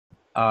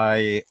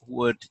I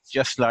would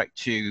just like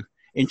to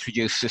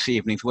introduce this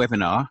evening's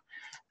webinar.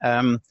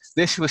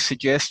 This was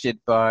suggested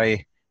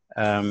by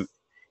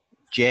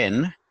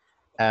Jen.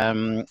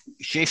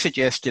 She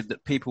suggested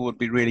that people would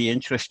be really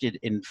interested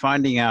in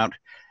finding out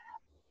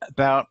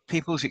about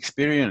people's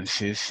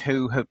experiences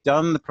who have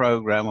done the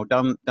program or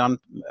done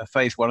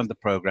phase one of the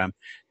program,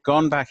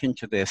 gone back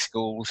into their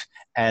schools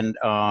and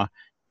are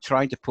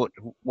trying to put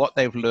what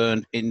they've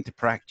learned into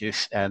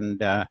practice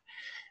and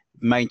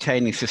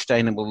maintaining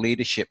sustainable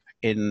leadership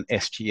in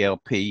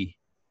STLP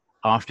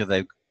after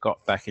they've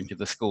got back into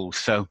the schools.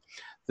 So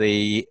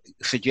the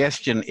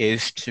suggestion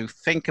is to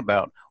think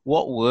about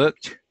what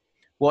worked,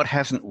 what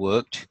hasn't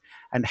worked,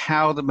 and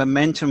how the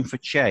momentum for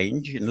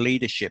change in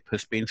leadership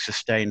has been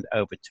sustained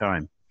over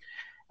time.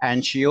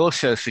 And she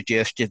also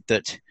suggested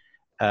that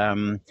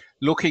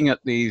looking at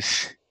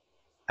these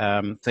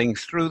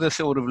things through the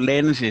sort of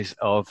lenses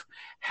of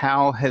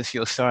how has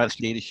your science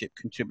leadership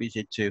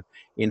contributed to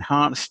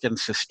enhanced and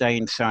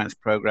sustained science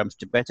programs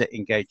to better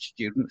engage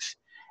students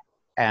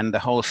and the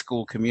whole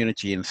school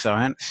community in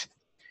science,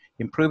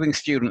 improving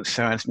students'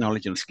 science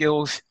knowledge and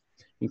skills,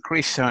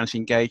 increase science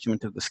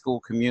engagement of the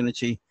school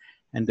community,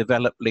 and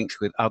develop links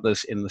with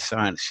others in the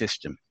science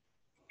system.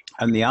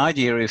 And the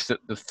idea is that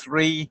the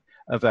three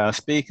of our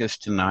speakers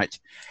tonight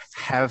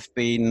have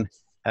been,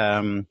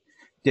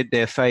 did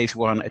their phase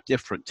one at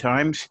different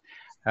times.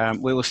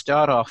 We will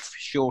start off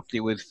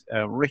shortly with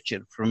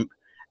Richard from,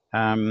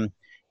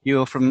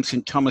 you're from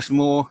St. Thomas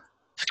More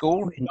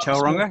School in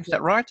Tauranga, is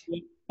that right?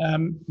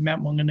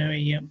 Mount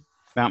Maunganui, yeah.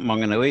 Mount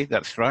Maunganui,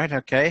 that's right,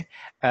 okay.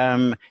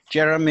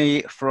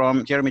 Jeremy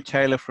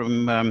Taylor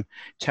from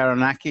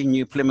Taranaki,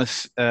 New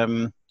Plymouth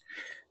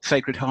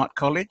Sacred Heart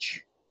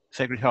College,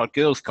 Sacred Heart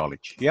Girls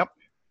College, yep,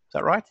 is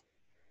that right?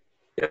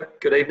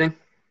 Yep, good evening.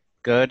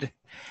 Good.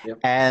 Yep.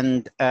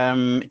 And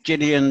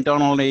Gillian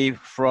Donnelly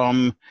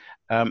from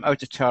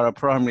Otatara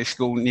Primary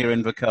School near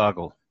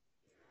Invercargill.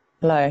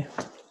 Hello.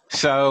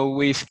 So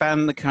we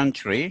span the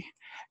country,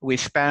 we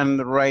span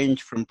the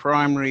range from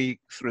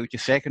primary through to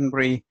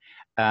secondary,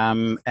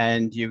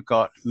 and you've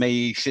got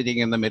me sitting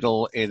in the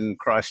middle in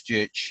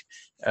Christchurch,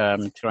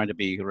 trying to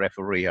be a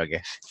referee, I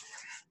guess.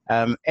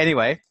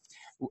 Anyway,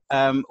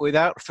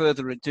 without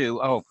further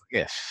ado, oh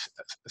yes,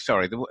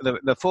 sorry,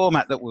 the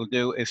format that we'll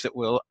do is that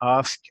we'll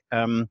ask,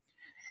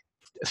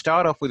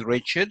 start off with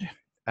Richard,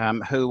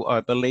 who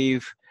I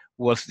believe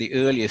was the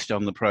earliest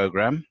on the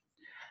program,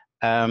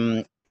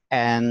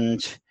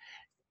 and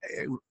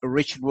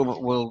Richard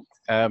will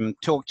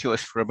talk to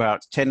us for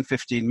about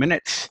 10-15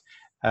 minutes,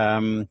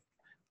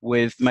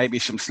 with maybe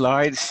some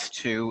slides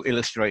to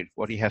illustrate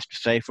what he has to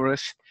say for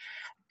us.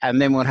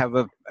 And then we'll have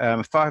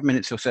 5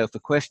 minutes or so for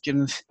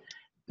questions,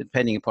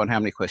 depending upon how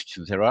many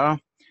questions there are.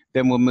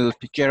 Then we'll move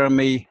to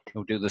Jeremy,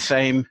 who'll do the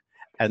same,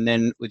 and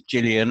then with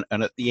Gillian.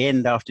 And at the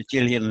end, after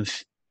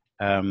Gillian's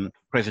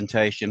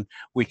presentation,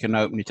 we can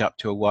open it up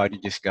to a wider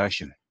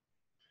discussion.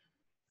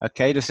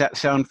 Okay, does that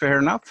sound fair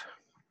enough?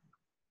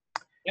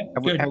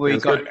 Yep, have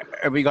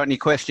we got any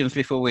questions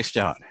before we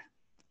start?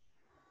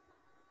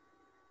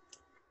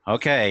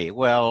 Okay,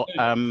 well,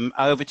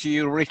 over to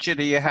you, Richard.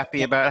 Are you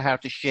happy about how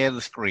to share the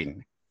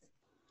screen?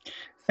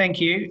 Thank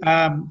you.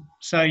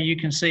 So you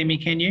can see me,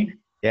 can you?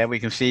 Yeah, we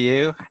can see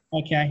you.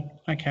 Okay,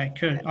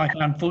 good. I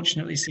can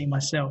unfortunately see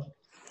myself.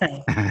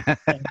 I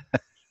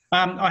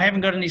haven't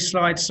got any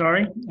slides,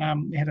 sorry.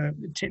 We had a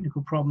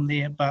technical problem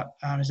there, but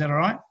is that all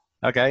right?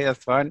 Okay,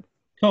 that's fine.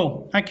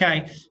 Cool,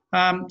 okay.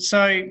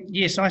 So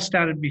yes, I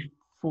started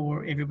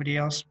before everybody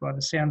else by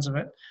the sounds of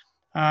it.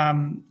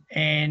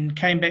 And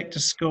came back to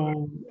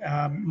school.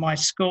 My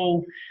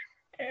school,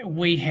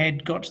 we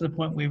had got to the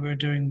point where we were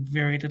doing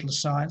very little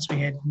science. We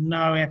had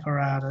no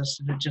apparatus.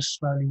 It had just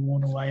slowly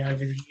worn away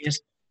over the years.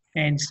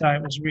 And so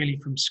it was really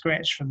from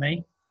scratch for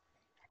me.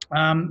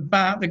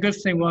 But the good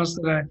thing was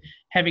that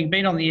having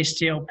been on the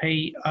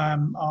STLP,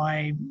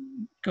 I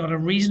got a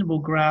reasonable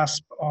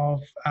grasp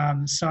of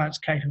science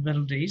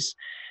capabilities.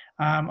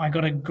 I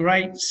got a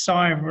great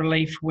sigh of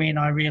relief when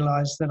I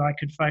realised that I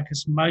could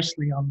focus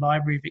mostly on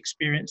library of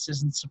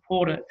experiences and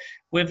support it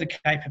with the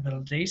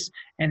capabilities.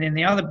 And then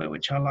the other bit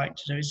which I like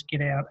to do is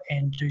get out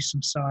and do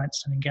some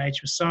science and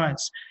engage with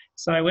science.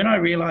 So when I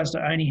realised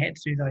I only had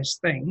to do those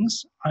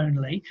things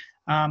only,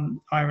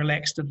 I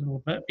relaxed a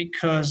little bit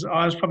because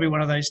I was probably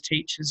one of those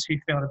teachers who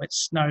felt a bit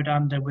snowed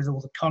under with all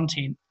the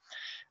content.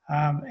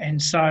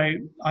 And so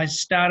I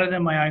started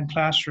in my own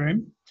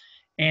classroom.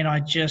 And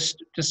I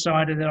just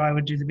decided that I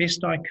would do the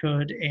best I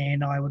could,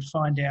 and I would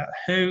find out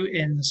who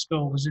in the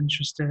school was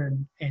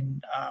interested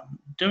in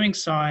doing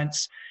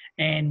science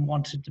and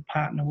wanted to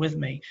partner with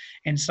me.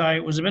 And so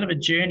it was a bit of a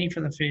journey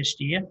for the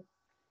first year.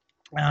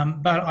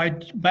 But I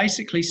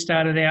basically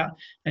started out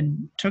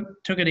and took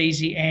it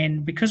easy.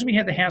 And because we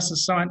had the House of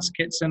Science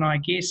kits, and I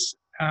guess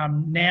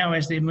now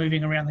as they're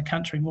moving around the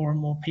country, more and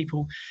more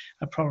people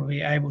are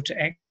probably able to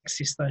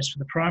access those for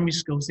the primary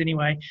schools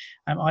anyway,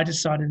 I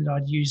decided that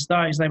I'd use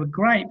those. They were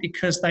great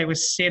because they were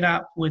set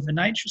up with the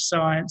nature of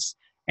science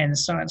and the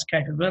science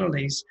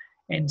capabilities.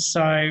 And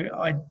so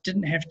I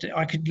didn't have to,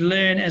 I could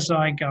learn as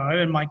I go,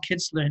 and my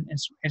kids learned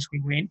as we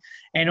went.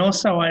 And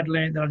also I'd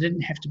learned that I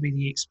didn't have to be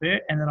the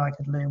expert and that I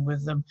could learn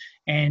with them.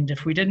 And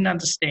if we didn't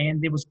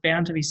understand, there was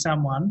bound to be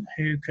someone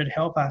who could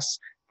help us.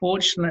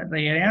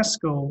 Fortunately, at our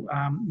school,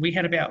 we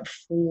had about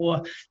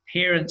 4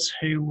 parents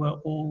who were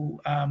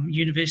all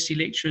university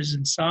lecturers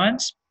in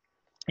science,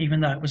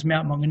 even though it was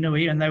Mount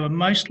Maunganui, and they were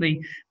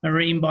mostly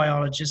marine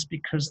biologists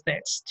because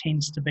that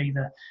tends to be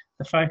the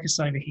focus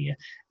over here.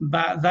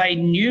 But they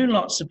knew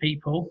lots of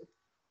people,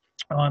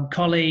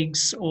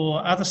 colleagues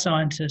or other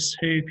scientists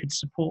who could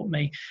support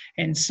me.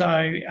 And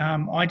so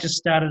I just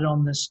started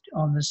on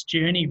this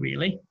journey,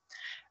 really.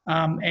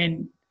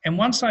 And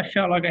once I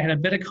felt like I had a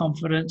bit of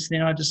confidence,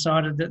 then I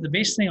decided that the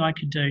best thing I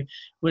could do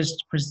was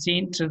to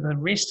present to the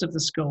rest of the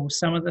school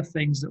some of the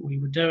things that we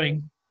were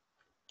doing.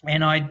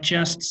 And I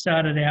just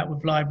started out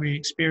with library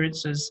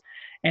experiences,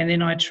 and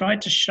then I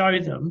tried to show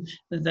them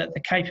that the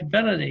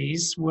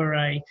capabilities were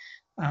a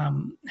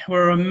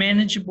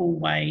manageable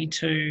way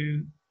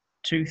to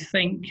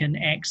think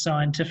and act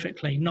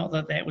scientifically. Not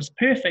that that was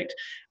perfect,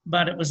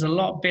 but it was a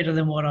lot better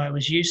than what I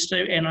was used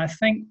to. And I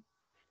think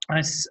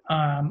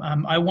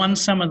I won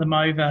some of them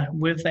over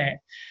with that.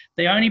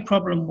 The only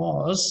problem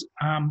was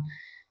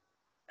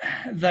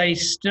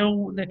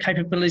the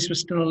capabilities were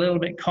still a little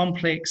bit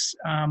complex,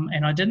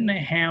 and I didn't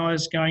know how I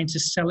was going to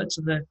sell it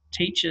to the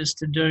teachers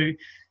to do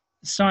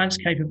science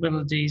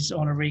capabilities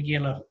on a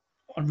regular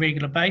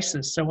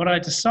basis. So what I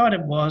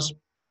decided was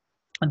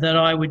that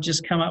I would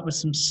just come up with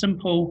some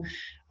simple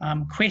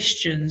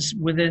questions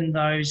within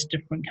those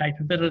different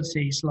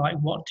capabilities, like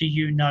what do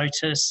you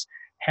notice?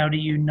 How do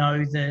you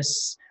know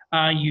this?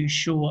 Are you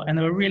sure? And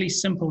they were really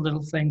simple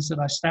little things that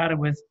I started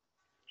with.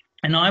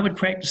 And I would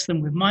practice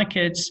them with my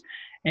kids,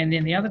 and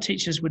then the other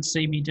teachers would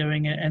see me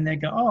doing it and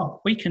they'd go,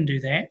 oh, we can do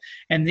that.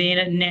 And then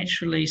it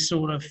naturally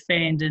sort of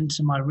fanned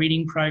into my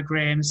reading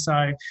program.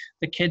 So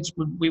the kids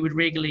we would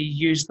regularly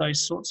use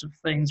those sorts of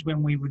things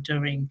when we were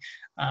doing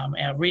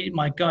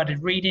my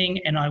guided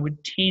reading, and I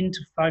would tend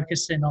to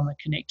focus in on the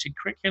connected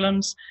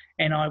curriculums,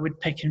 and I would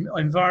pick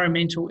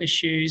environmental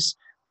issues,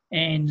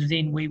 and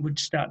then we would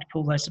start to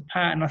pull those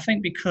apart. And I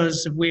think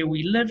because of where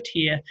we lived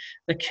here,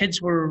 the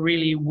kids were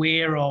really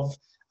aware of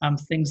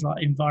things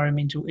like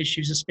environmental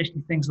issues,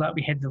 especially things like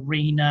we had the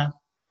RENA.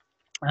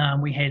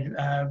 We had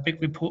a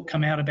big report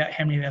come out about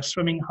how many of our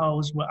swimming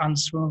holes were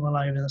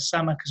unswimmable over the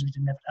summer because we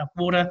didn't have enough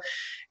water.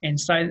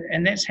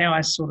 And that's how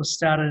I sort of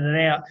started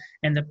it out.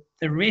 And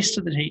the rest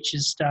of the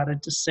teachers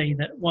started to see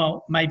that,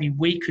 well, maybe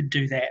we could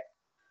do that.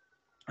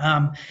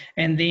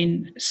 And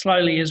then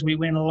slowly as we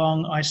went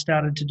along, I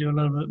started to do a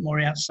little bit more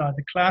outside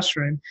the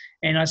classroom,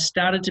 and I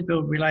started to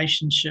build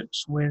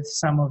relationships with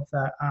some of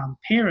the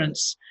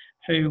parents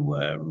who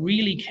were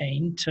really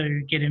keen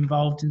to get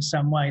involved in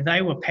some way.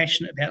 They were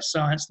passionate about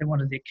science. They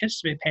wanted their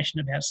kids to be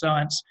passionate about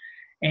science.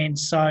 And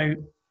so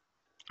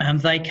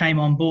they came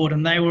on board,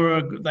 and they were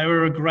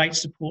a great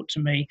support to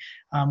me.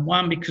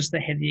 One, because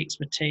they had the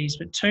expertise,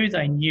 but two,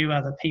 they knew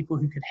other people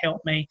who could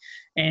help me.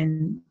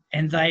 And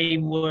they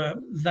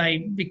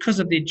because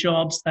of their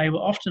jobs, they were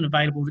often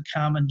available to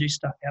come and do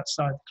stuff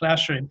outside the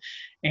classroom.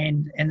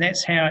 And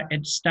that's how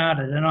it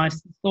started. And I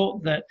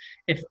thought that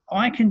if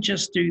I can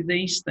just do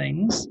these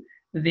things,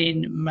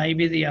 then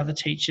maybe the other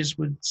teachers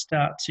would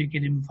start to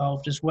get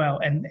involved as well.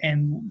 And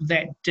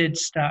that did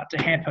start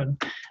to happen.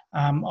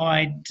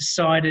 I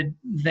decided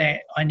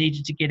that I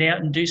needed to get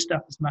out and do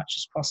stuff as much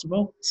as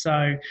possible.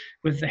 So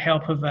with the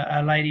help of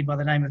a lady by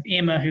the name of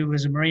Emma, who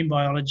was a marine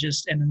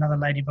biologist, and another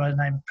lady by the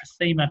name of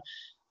Prathima,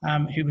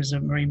 who was a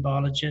marine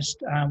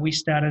biologist, we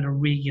started a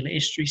regular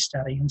estuary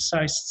study. And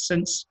so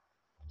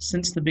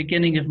since the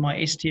beginning of my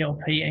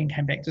STLP and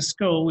came back to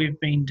school, we've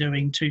been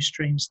doing two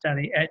estuary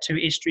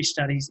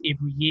studies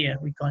every year.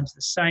 We go into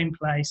the same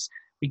place,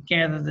 we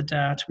gather the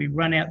data, we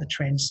run out the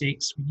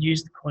transects, we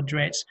use the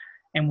quadrats,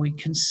 and we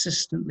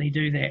consistently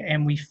do that.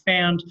 And we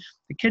found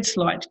the kids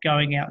liked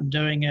going out and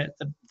doing it.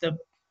 The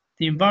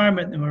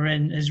environment that we're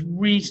in is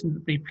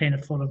reasonably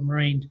plentiful of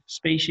marine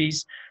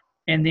species.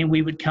 And then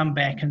we would come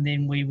back, and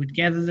then we would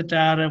gather the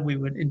data, we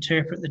would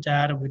interpret the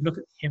data, we'd look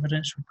at the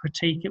evidence, we'd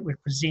critique it,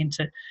 we'd present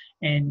it,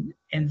 and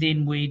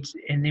then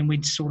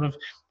we'd sort of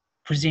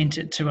present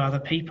it to other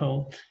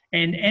people.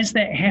 And as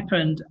that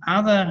happened,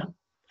 other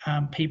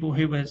people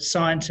who were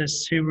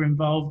scientists who were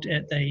involved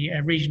at the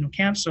regional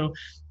council,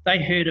 they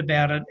heard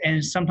about it,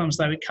 and sometimes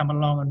they would come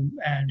along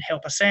and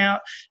help us out.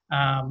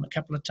 A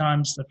couple of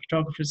times the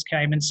photographers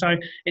came, and so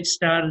it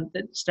started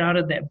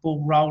that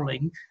ball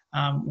rolling,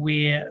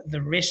 where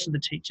the rest of the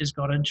teachers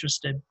got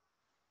interested.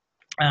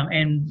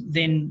 And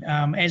then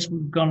as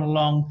we've gone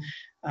along,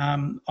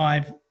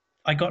 I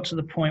got to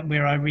the point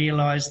where I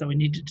realised that we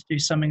needed to do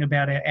something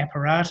about our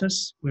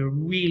apparatus. We were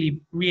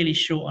really, really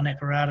short on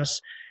apparatus.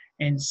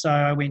 And so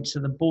I went to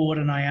the board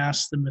and I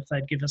asked them if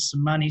they'd give us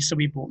some money. So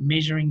we bought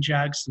measuring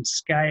jugs and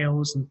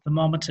scales and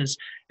thermometers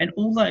and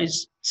all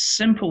those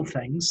simple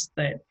things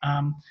that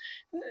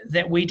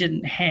we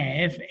didn't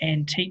have.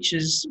 And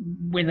teachers,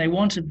 when they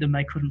wanted them,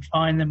 they couldn't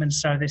find them. And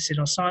so they said,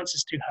 oh, science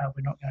is too hard,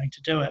 we're not going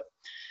to do it.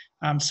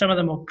 Some of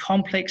the more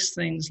complex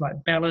things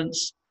like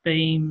balance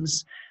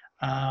beams,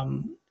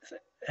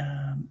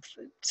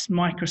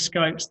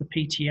 microscopes, the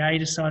PTA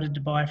decided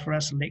to buy for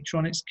us,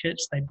 electronics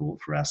kits they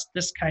bought for us.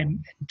 This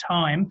came in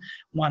time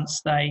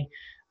once they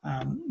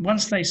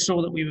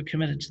saw that we were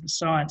committed to the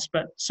science.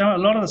 But so a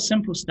lot of the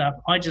simple stuff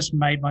I just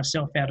made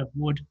myself out of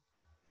wood.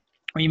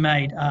 We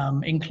made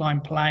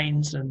inclined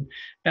planes and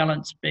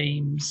balance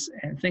beams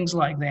and things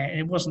like that.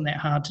 It wasn't that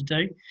hard to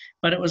do,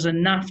 but it was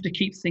enough to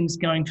keep things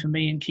going for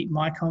me and keep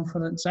my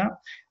confidence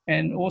up.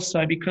 And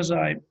also because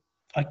I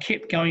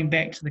kept going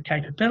back to the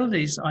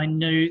capabilities, I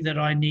knew that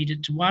I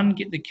needed to, one,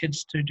 get the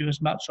kids to do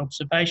as much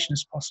observation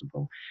as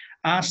possible,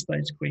 ask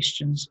those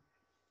questions,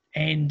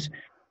 and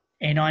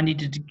we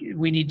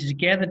needed to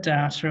gather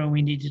data, and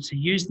we needed to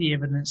use the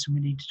evidence, and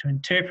we needed to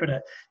interpret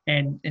it.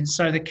 And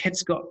so the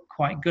kids got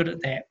quite good at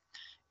that.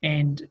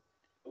 And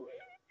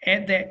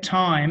at that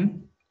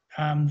time,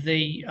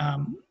 the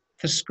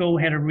school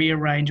had to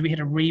rearrange, we had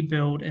to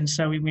rebuild, and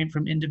so we went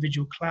from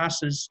individual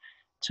classes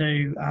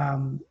to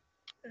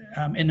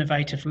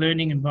innovative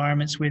learning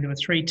environments where there were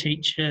 3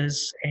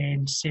 teachers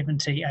and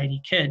 70,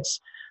 80 kids.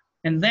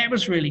 And that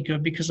was really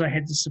good because I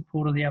had the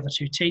support of the other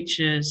 2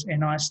 teachers,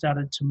 and I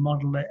started to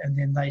model it, and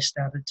then they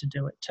started to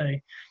do it too.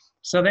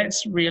 So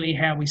that's really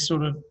how I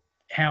sort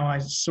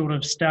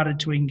of started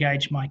to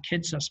engage my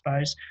kids, I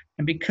suppose.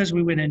 And because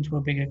we went into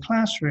a bigger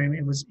classroom,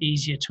 it was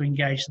easier to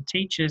engage the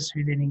teachers,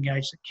 who then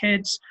engaged the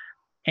kids,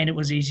 and it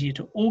was easier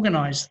to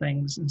organise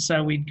things. And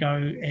so we'd go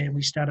and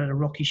we started a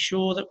Rocky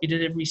Shore that we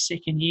did every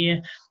second year,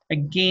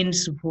 again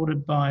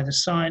supported by the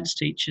science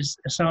teachers,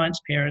 the science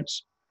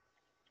parents,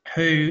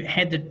 who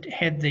had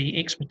the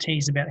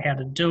expertise about how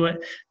to do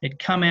it. They'd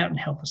come out and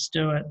help us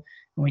do it,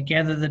 and we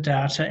gather the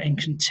data and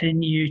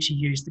continue to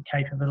use the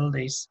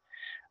capabilities.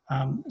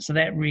 So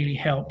that really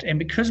helped. And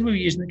because we were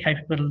using the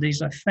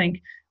capabilities, I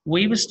think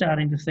we were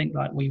starting to think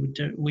like we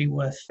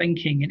were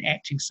thinking and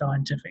acting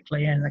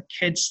scientifically, and the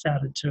kids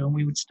started to, and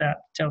we would start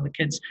to tell the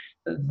kids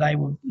that they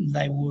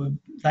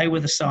were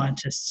the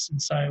scientists.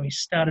 And so we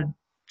started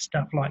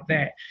stuff like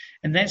that.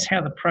 And that's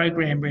how the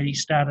program really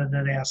started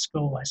at our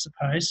school, I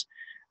suppose.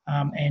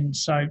 And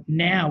so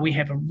now we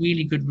have a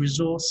really good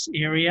resource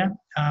area.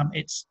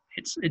 It's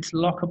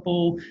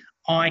lockable.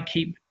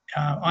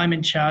 I'm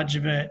in charge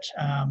of it.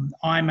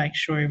 I make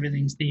sure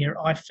everything's there.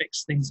 I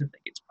fix things if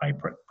it gets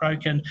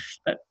broken.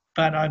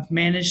 But I've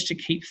managed to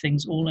keep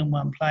things all in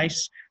one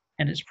place,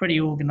 and it's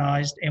pretty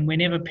organised. And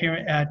whenever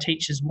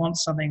teachers want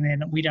something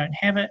then we don't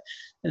have it,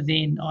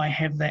 then I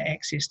have the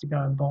access to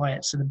go and buy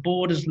it. So the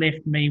board has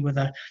left me with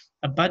a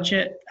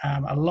budget,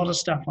 a lot of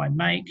stuff I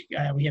make.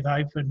 We have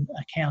an open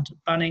account at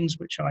Bunnings,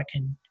 which I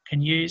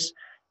can use.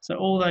 So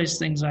all those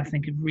things I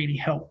think have really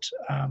helped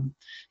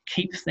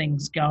keep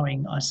things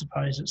going, I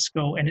suppose, at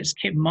school. And it's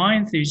kept my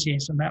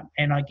enthusiasm up,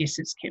 and I guess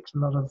it's kept a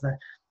lot of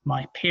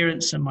my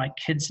parents' and my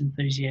kids'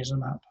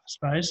 enthusiasm up, I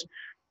suppose.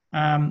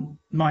 The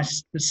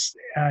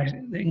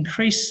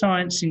increased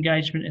science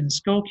engagement in the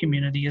school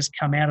community has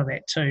come out of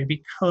that too,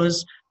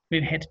 because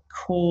we've had a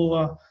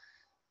core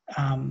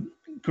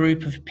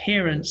group of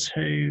parents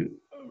who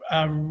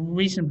are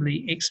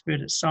reasonably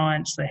expert at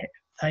science.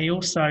 They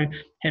also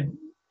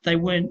they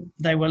were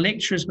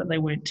lecturers, but they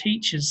weren't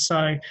teachers.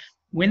 So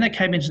when they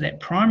came into that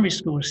primary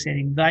school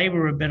setting, they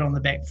were a bit on the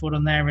back foot,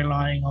 and they're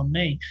relying on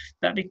me.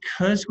 But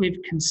because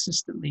we've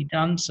consistently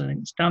done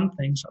things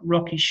like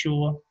Rocky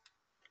Shore,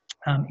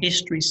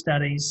 estuary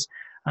studies,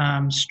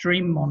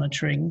 stream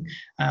monitoring,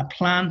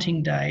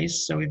 planting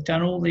days. So we've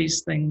done all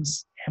these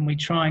things, and we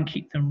try and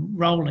keep them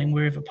rolling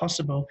wherever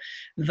possible.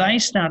 They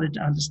started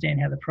to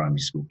understand how the primary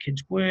school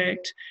kids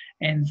worked,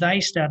 and they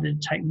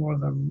started to take more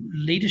of a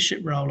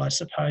leadership role, I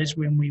suppose,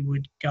 when we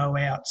would go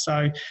out.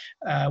 So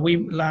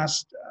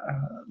last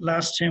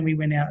term we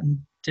went out and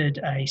did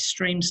a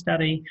stream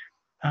study.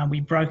 We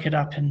broke it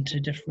up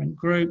into different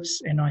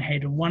groups, and I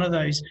had what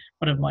I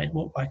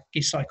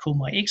guess I call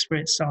my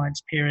expert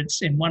science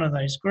parents in one of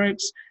those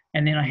groups,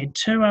 and then I had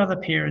 2 other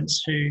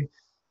parents who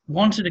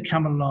wanted to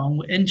come along,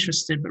 were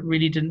interested, but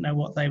really didn't know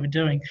what they were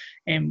doing,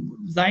 and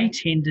they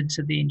tended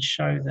to then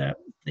show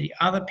the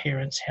other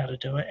parents how to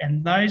do it,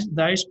 and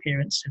those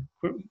parents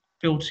have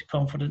built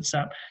confidence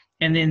up,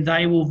 and then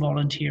they will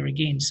volunteer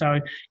again. So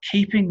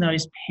keeping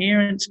those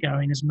parents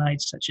going has made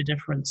such a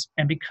difference.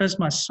 And because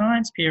my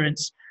science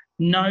parents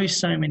know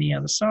so many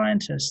other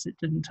scientists, it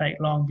didn't take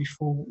long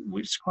before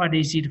it's quite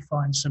easy to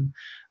find some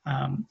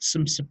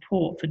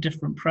support for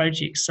different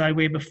projects. So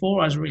where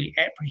before I was really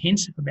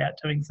apprehensive about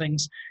doing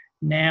things,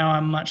 now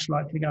I'm much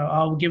likely to go,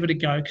 I'll give it a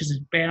go, because there's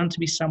bound to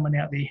be someone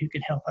out there who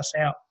can help us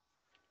out.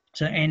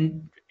 So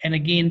and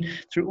again,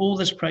 through all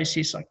this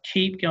process, I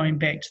keep going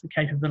back to the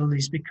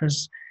capabilities,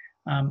 because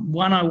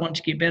one, I want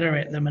to get better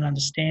at them and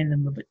understand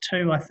them, but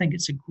 2, I think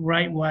it's a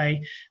great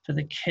way for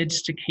the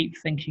kids to keep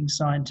thinking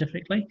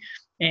scientifically,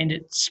 and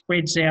it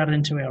spreads out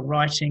into our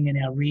writing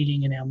and our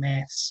reading and our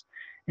maths.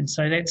 And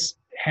so that's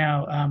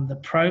how the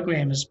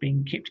program has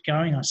been kept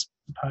going, I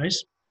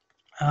suppose.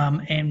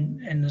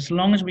 And as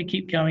long as we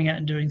keep going out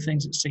and doing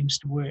things, it seems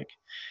to work.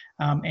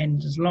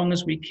 And as long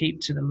as we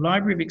keep to the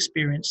library of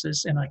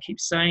experiences, and I keep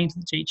saying to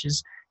the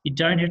teachers, you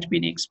don't have to be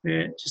an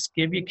expert. Just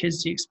give your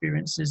kids the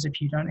experiences.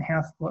 If you don't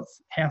know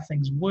how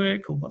things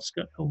work or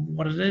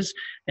what it is,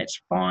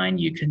 that's fine.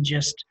 You can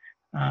just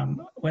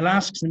we'll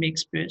ask some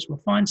experts,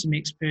 we'll find some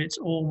experts,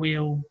 or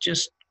we'll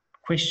just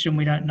question.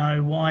 We don't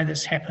know why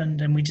this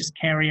happened, and we just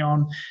carry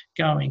on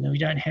going. And we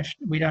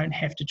don't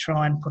have to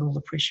try and put all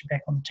the pressure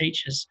back on the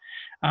teachers.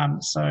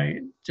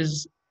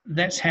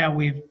 That's how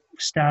we've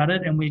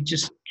started, and we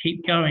just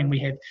keep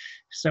going.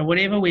 So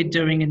whatever we're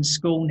doing in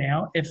school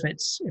now, if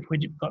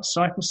we've got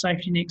cycle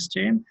safety next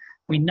term,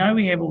 we know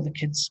we have all the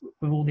kids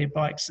with all their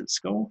bikes at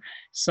school,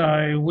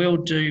 so we'll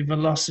do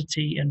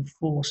velocity and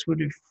force, we'll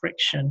do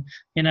friction.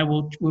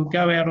 We'll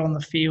go out on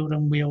the field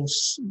and we'll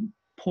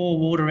pour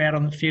water out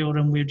on the field,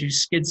 and we'll do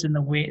skids in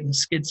the wet and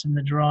skids in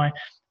the dry.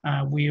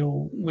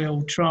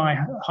 We'll try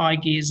high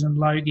gears and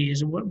low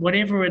gears,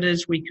 whatever it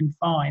is we can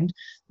find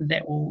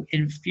that will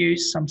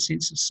infuse some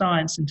sense of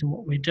science into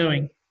what we're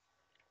doing.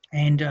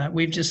 And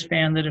we've just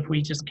found that if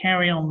we just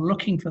carry on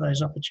looking for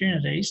those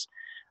opportunities,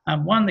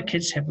 the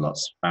kids have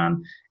lots of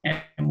fun,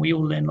 and we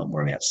all learn a lot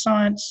more about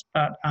science,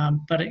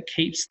 but it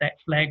keeps that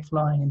flag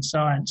flying in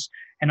science.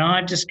 And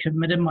I've just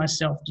committed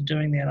myself to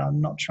doing that.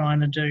 I'm not trying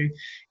to do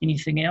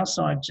anything else.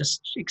 I've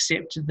just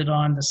accepted that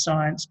I'm the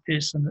science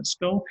person at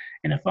school.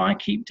 And if I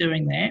keep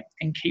doing that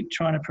and keep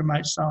trying to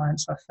promote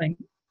science, I think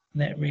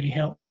that really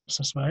helps,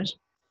 I suppose.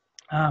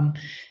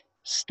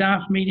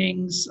 Staff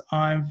meetings,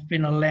 I've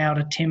been allowed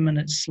a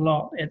 10-minute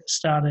slot at the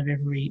start of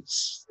every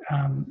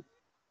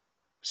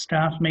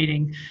staff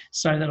meeting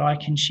so that I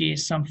can share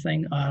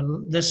something.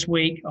 This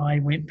week I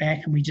went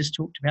back and we just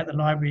talked about the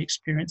library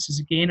experiences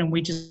again, and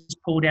we just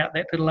pulled out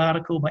that little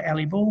article by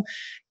Ali Ball,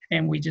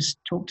 and we just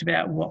talked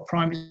about what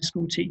primary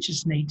school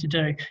teachers need to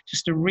do,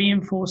 just to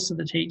reinforce to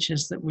the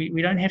teachers that we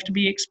don't have to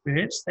be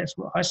experts. That's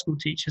what high school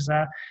teachers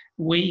are.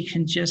 We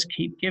can just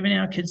keep giving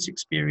our kids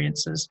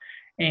experiences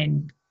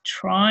and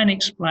try and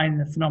explain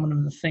the phenomenon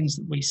of the things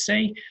that we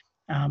see,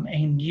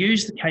 and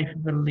use the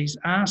capabilities,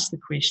 ask the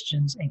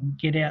questions, and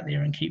get out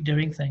there and keep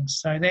doing things.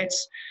 So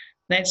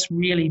that's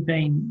really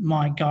been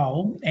my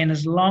goal. And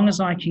as long as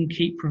I can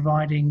keep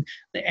providing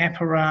the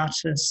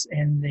apparatus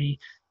and the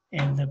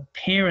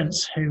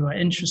parents who are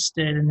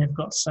interested and they've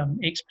got some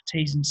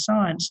expertise in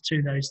science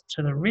to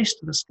the rest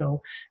of the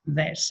school,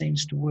 that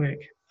seems to work.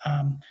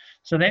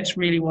 So that's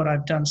really what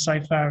I've done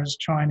so far, is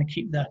trying to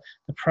keep the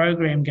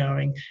program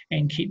going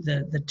and keep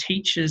the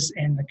teachers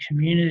and the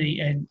community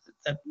and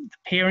the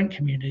parent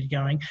community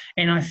going.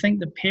 And I think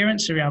the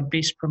parents are our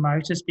best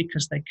promoters,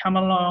 because they come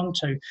along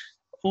to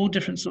all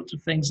different sorts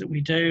of things that we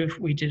do.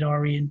 We did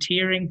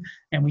orienteering,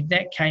 and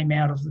that came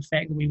out of the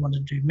fact that we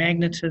wanted to do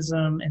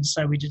magnetism, and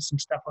so we did some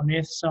stuff on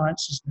earth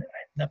sciences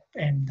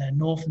and the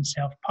North and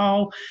South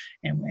Pole,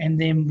 and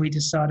then we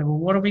decided, well,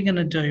 what are we going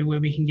to do where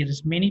we can get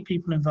as many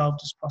people involved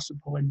as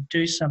possible and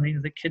do something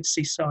that the kids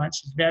see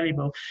science as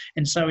valuable.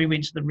 And so we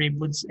went to the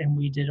Redwoods and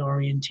we did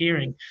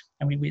orienteering,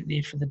 and we went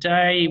there for the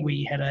day.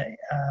 We had a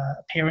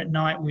parent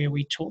night where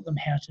we taught them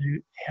how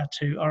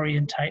to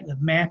orientate the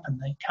map and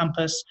the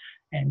compass.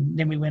 And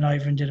then we went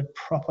over and did a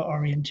proper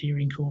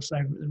orienteering course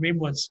over at the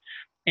Redwoods.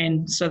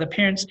 And so the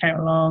parents came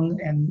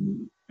along,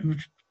 and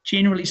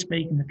generally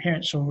speaking, the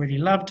parents already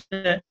loved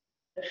it.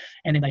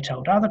 And then they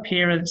told other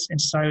parents.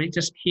 And so it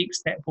just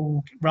keeps that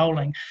ball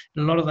rolling.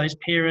 A lot of those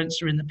parents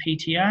are in the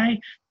PTA.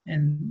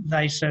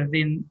 And so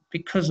then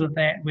because of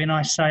that, when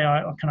I say,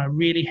 can I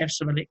really have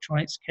some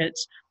electronics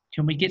kits?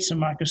 Can we get some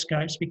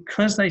microscopes?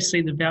 Because they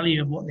see the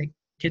value of what their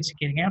kids are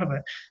getting out of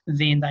it,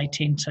 then they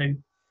tend to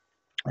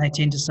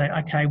say,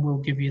 okay, we'll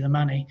give you the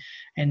money.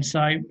 And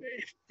so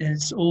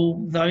it's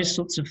all those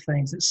sorts of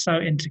things. It's so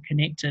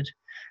interconnected.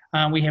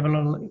 We have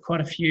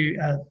quite a few.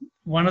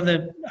 One of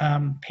the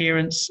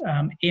parents,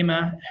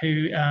 Emma,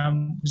 who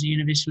was a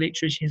university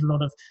lecturer, she has a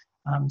lot of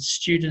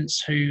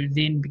students who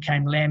then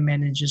became land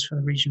managers for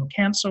the regional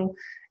council,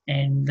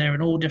 and they're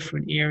in all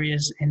different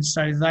areas. And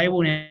so they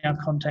will now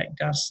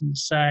contact us and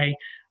say,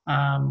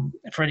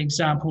 for an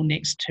example,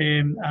 next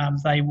term,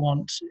 they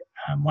want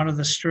one of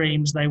the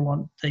streams, they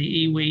want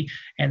the iwi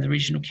and the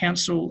regional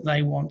council,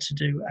 they want to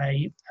do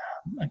a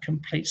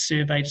complete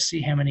survey to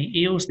see how many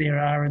eels there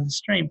are in the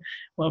stream.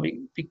 Well,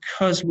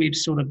 because we've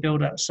sort of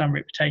built up some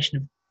reputation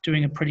of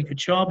doing a pretty good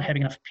job,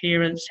 having enough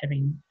parents,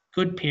 having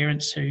good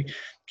parents who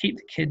keep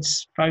the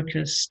kids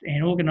focused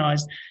and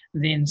organised,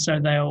 then so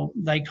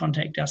they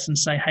contact us and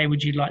say, hey,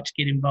 would you like to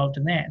get involved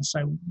in that? And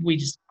so we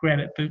just grab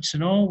it, boots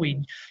and all.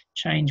 We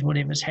change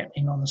whatever's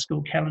happening on the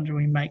school calendar.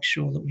 We make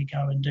sure that we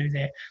go and do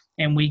that.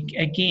 And we,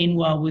 again,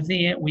 while we're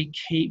there, we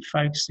keep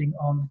focusing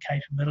on the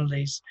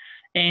capabilities.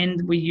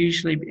 And we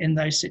usually, in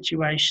those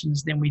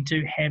situations, then we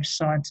do have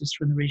scientists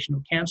from the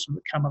regional council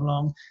that come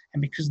along.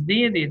 And because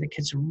they're there, the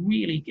kids are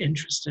really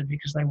interested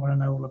because they want to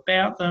know all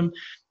about them.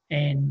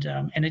 And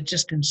it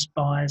just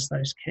inspires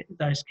those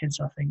kids,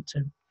 I think,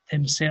 to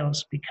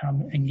themselves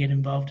become and get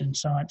involved in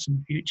science in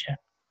the future.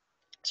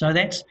 So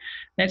that's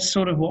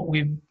sort of what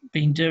we've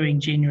been doing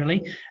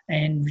generally,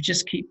 and we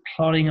just keep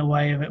plodding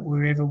away of it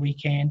wherever we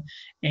can,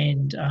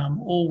 and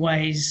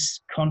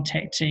always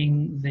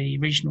contacting the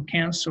regional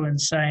council and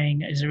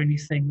saying, is there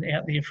anything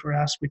out there for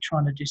us? We're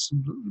trying to do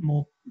some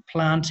more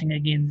planting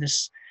again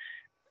this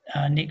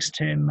next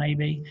term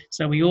maybe.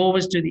 So we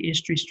always do the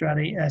estuary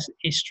study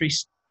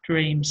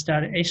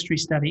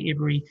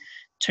every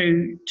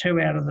two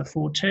out of the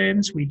 4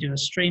 terms. We do a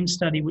stream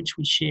study which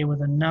we share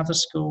with another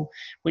school,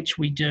 which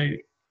we do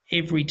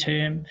every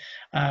term.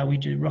 We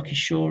do Rocky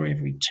Shore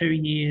every 2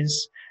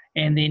 years,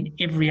 and then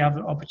every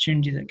other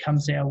opportunity that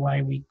comes our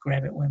way, we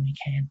grab it when we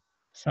can.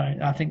 So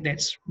I think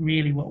that's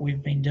really what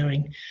we've been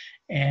doing,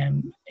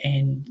 and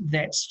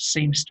that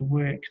seems to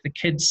work. The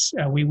kids,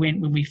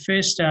 when we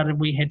first started,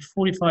 we had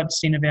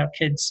 45% of our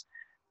kids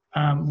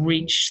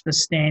reach the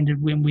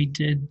standard when we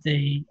did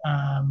the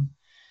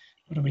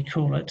what do we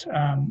call it?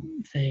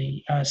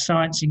 The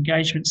science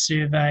engagement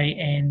survey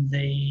and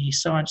the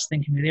science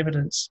thinking with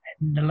evidence.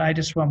 And the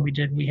latest one we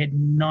did, we had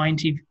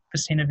 90%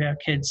 of our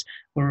kids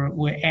were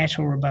at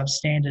or above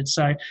standard.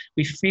 So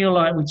we feel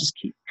like we just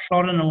keep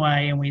plodding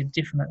away, and we're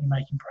definitely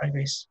making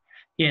progress.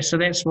 Yeah, so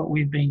that's what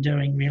we've been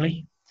doing,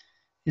 really.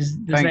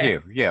 Thank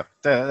you. Yeah,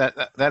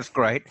 that's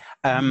great.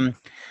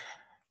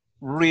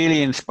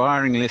 Really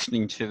inspiring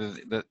listening to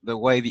the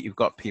way that you've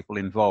got people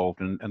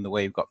involved, and the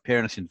way you've got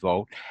parents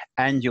involved,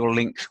 and your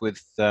links with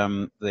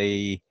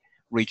the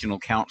regional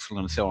council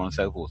and so on and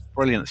so forth.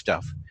 Brilliant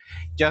stuff.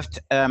 Just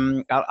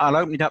I'll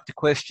open it up to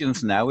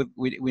questions now.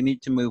 We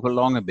need to move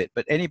along a bit,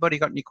 but anybody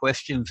got any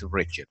questions of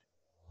Richard?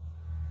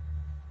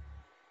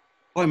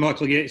 Hi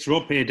Michael, yeah, it's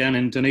Rob here down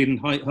in Dunedin.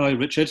 Hi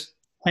Richard.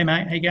 Hey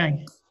mate, how you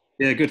going?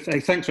 Yeah, good. Hey,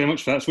 thanks very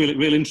much for that. It's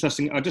really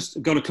interesting. I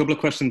just got a couple of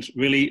questions,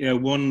 really.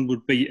 One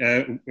would be,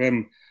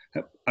 when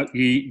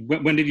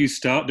did you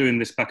start doing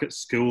this back at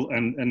school?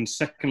 And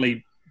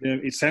secondly,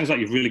 it sounds like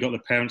you've really got the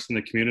parents and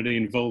the community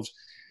involved.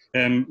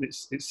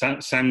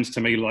 It sounds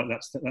to me like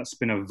that's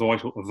been a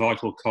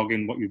vital cog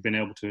in what you've been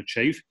able to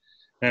achieve.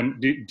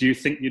 Do you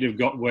think you'd have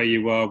got where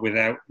you are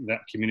without that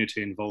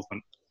community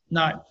involvement?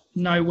 No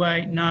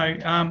way. No,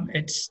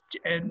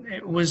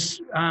 it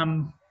was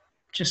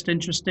just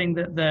interesting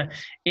that the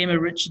Emma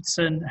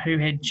Richardson, who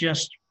had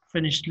just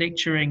finished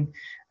lecturing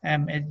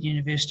at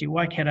University of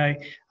Waikato,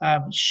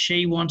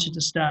 she wanted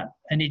to start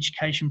an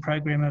education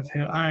program of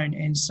her own,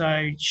 and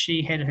so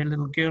she had her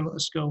little girl at the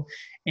school,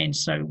 and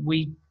so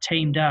we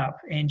teamed up.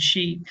 And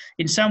she,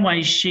 in some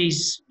ways, she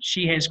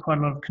has quite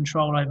a lot of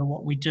control over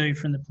what we do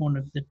from the point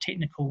of the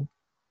technical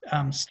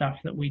stuff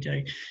that we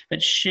do,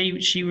 but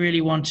she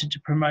really wanted to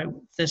promote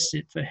this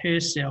for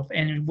herself,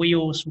 and we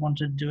also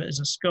wanted to do it as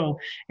a school.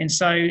 And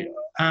so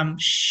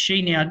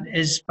she now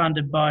is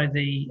funded by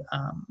the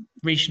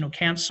regional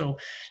council,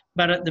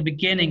 but at the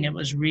beginning it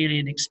was really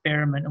an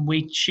experiment,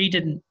 and she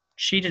didn't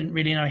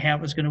really know how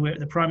it was going to work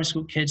with the primary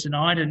school kids, and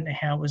I didn't know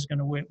how it was going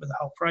to work with the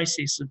whole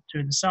process of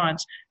doing the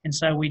science. And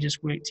so we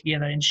just worked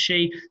together, and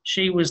she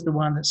was the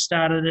one that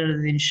started it,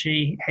 and then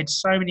she had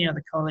so many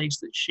other colleagues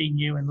that she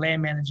knew and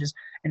land managers,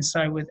 and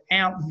so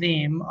without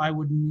them I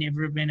would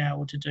never have been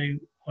able to do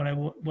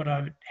what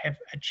I have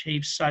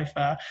achieved so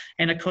far.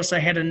 And of course I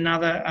had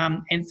another,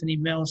 Anthony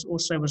Mills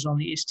also was on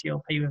the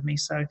STLP with me,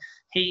 so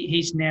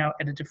he's now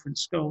at a different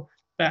school,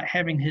 but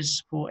having his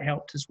support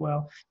helped as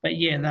well. But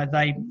yeah,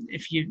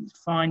 if you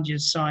find your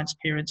science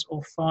parents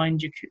or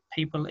find your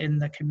people in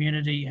the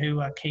community who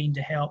are keen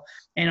to help.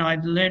 And I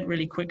learned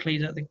really quickly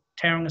that the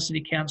Tauranga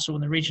City Council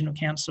and the Regional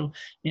Council,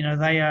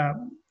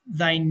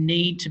 they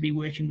need to be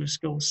working with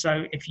schools.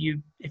 So if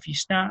you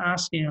start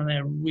asking them,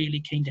 they're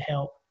really keen to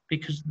help,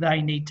 because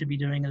they need to be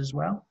doing it as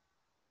well.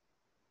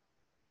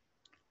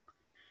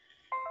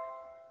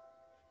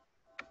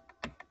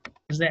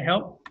 Does that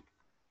help?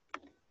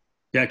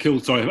 Yeah, cool.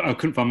 Sorry, I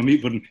couldn't find my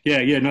mute button.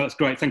 Yeah, no, that's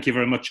great. Thank you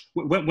very much.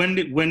 When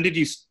did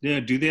you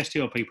do the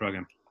STLP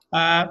program?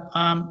 I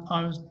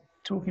was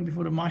talking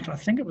before to Michael. I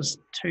think it was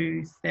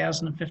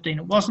 2015.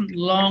 It wasn't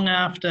long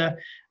after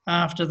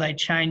they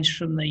changed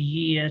from the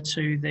year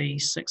to the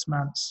 6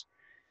 months.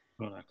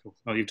 Oh, cool.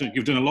 Oh, you've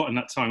done a lot in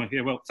that time.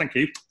 Yeah, well, thank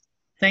you.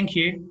 Thank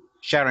you.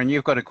 Sharon,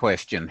 you've got a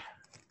question.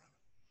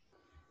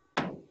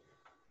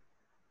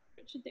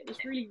 Richard, that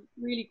was really,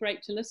 really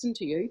great to listen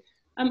to you.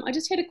 I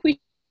just had a question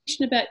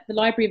about the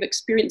Library of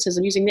Experiences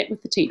and using that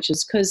with the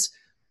teachers, because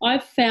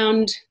I've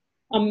found,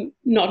 I'm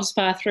not as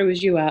far through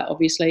as you are,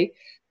 obviously,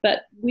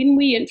 but when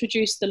we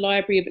introduced the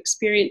Library of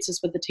Experiences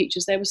with the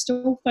teachers, they were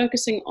still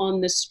focusing on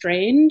the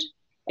strand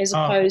as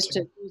opposed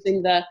to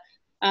using the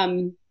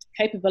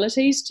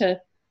capabilities to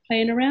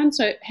plan around.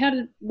 So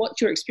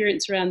what's your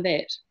experience around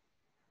that?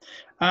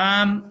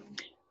 I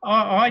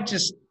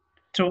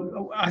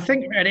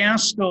think at our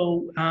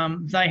school,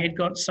 they had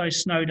got so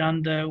snowed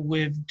under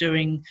with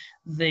doing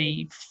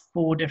the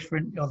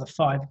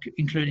 5,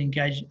 including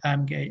the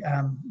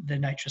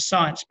nature of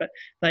science, but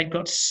they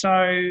got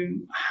so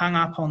hung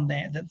up on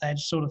that they'd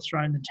sort of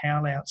thrown the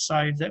towel out.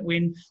 So that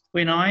when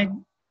I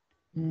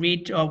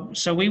read,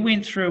 so we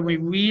went through and we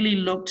really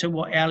looked at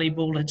what Ali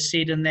Ball had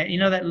said in that,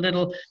 that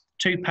little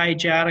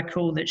 2-page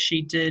article that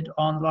she did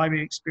on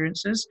library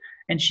experiences,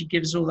 and she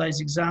gives all those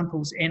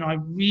examples. And I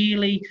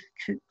really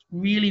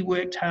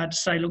worked hard to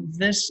say, look,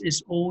 this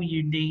is all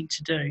you need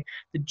to do.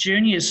 The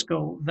junior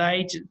school,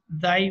 they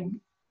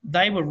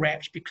were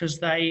rapt because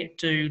they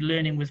do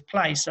learning with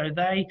play. So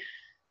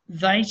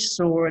they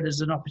saw it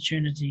as an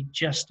opportunity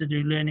just to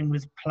do learning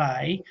with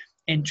play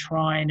and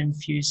try and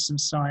infuse some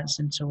science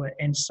into it.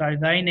 And so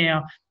they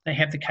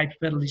have the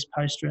capabilities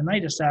poster, and they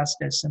just ask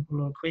that simple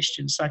little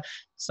question.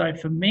 So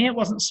for me, it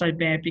wasn't so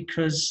bad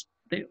because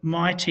the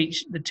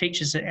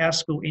teachers at our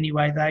school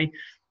anyway,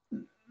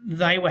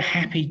 they were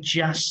happy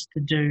just to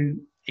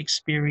do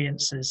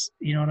experiences.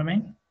 You know what I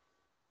mean?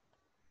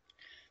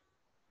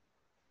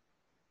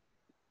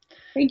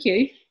 Thank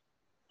you.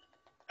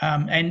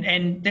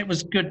 And that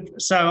was good.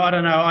 So I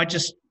don't know.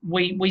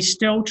 We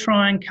still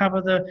try and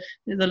cover the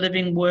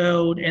living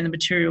world and the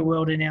material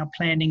world in our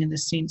planning, in the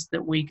sense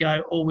that we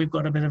go, oh, we've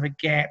got a bit of a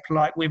gap.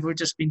 Like we've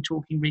just been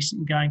talking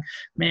recently, going,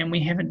 man, we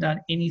haven't done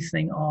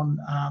anything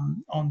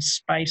on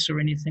space or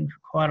anything for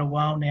quite a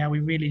while now. We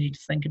really need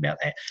to think about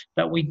that,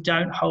 but we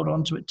don't hold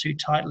on to it too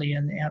tightly.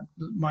 And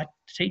my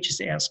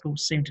teachers at our school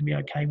seem to be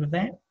okay with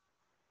that.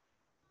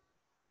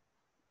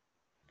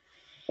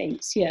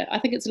 Thanks. Yeah, I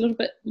think it's a little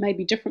bit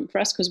maybe different for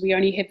us because we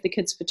only have the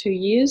kids for 2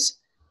 years,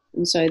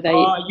 and so they.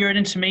 Oh, you're an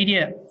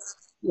intermediate.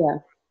 Yeah,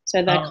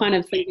 so they're kind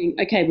of thinking,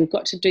 okay, we've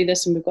got to do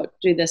this and we've got to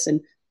do this,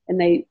 and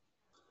they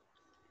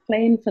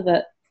plan for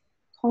the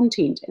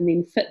content and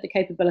then fit the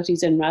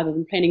capabilities in, rather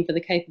than planning for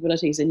the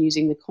capabilities and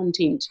using the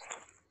content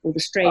or the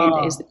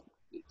strand as the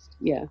context.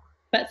 Yeah,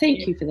 but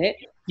thank you for that.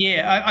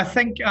 Yeah, I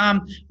think I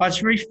was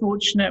very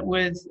fortunate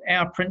with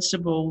our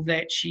principal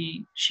that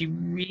she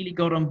really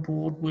got on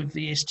board with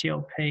the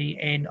STLP,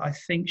 and I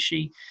think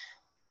she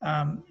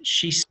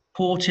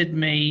supported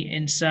me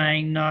in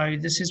saying, no,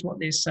 this is what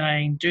they're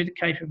saying, do the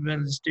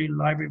capabilities, do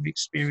library of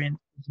experience,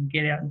 and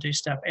get out and do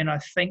stuff. And I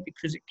think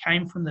because it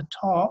came from the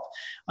top,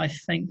 I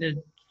think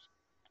the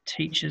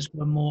teachers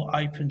were more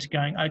open to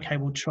going, okay,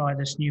 we'll try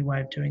this new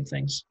way of doing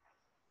things.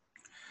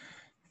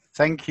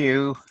 Thank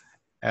you.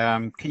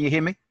 Can you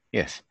hear me?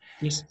 Yes.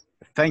 Yes.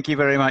 Thank you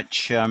very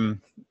much.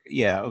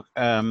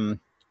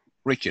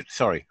 Richard,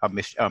 sorry, I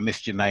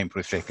missed your name for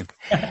a second.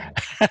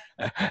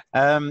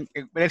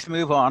 Let's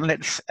move on.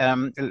 Let's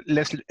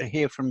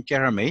hear from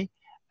Jeremy.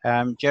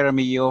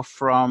 Jeremy, you're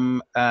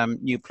from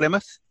New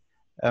Plymouth,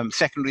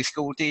 secondary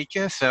school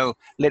teacher. So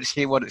let's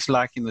hear what it's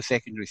like in the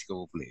secondary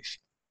school, please.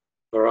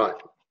 All right.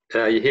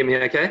 You hear me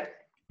okay?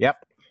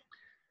 Yep.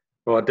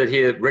 Well, I did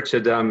hear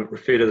Richard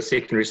refer to the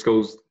secondary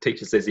schools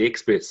teachers as the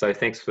experts, so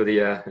thanks for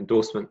the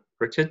endorsement,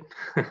 Richard.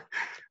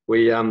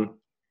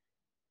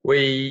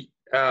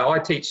 I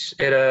teach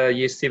at a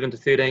year 7 to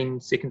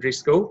 13 secondary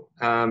school,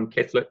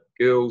 Catholic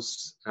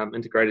girls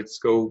integrated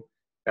school,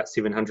 about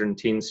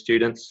 710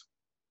 students,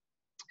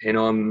 and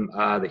I'm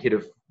the head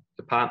of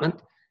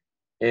department.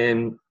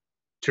 And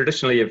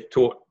traditionally, I've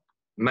taught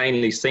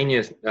mainly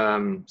senior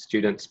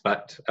students,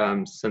 but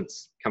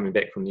since coming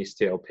back from the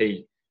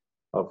STLP,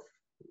 I've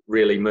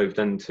really moved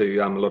into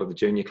a lot of the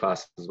junior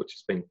classes, which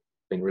has been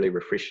really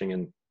refreshing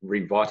and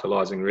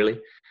revitalising, really.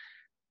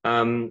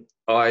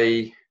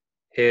 I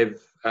have,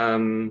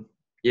 I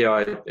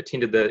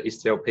attended the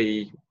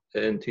STLP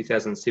in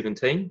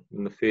 2017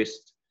 in the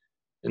first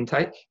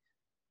intake.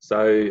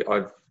 So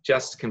I've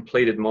just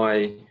completed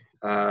my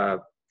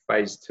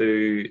phase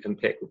 2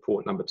 impact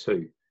report number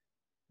 2,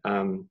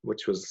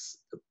 which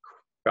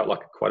felt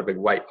like quite a big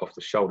weight off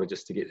the shoulder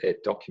just to get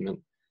that document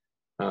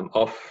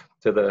off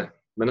to the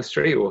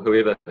ministry or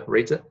whoever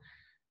reads it.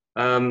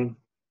 I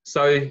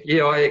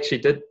actually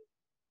did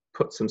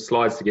put some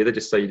slides together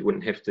just so you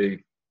wouldn't have to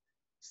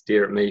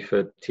stare at me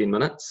for 10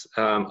 minutes.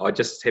 I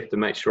just have to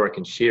make sure I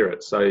can share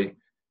it. So,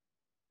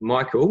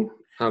 Michael,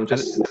 I'm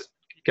just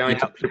going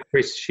to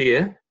press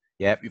share.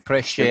 Yep, you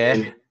press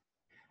share,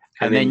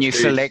 and then you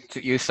select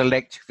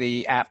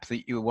the app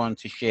that you want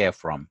to share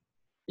from.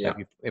 Yeah.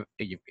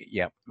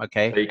 Yeah.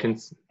 Okay. So you can.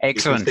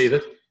 Excellent. You can see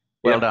this.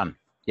 Well done.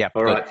 Yeah.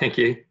 All right. Thank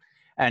you.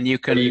 And you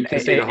can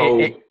see the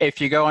whole.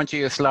 If you go onto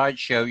your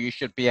slideshow, you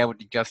should be able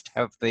to just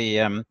have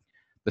the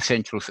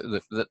central,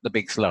 the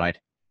big slide.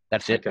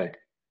 That's it. Okay.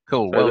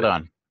 Cool. So well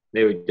done.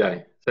 There we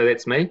go. So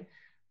that's me.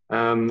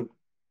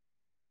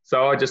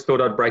 So I just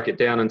thought I'd break it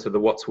down into the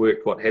what's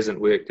worked, what hasn't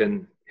worked,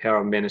 and how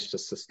I managed to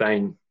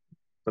sustain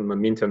some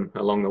momentum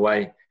along the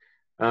way.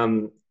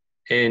 My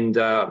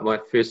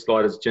first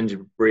slide is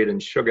gingerbread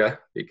and sugar,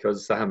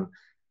 because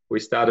we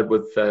started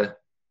with the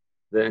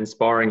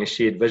inspiring a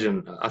shared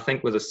vision. I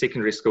think with a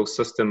secondary school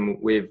system,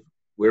 we're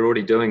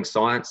already doing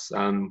science.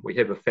 We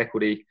have a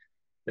faculty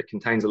that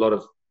contains a lot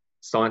of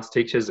science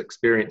teachers,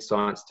 experienced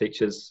science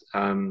teachers.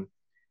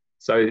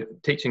 So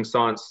teaching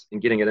science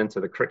and getting it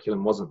into the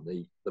curriculum wasn't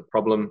the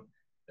problem.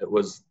 It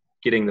was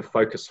getting the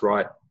focus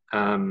right,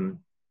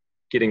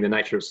 getting the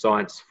nature of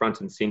science front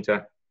and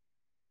centre,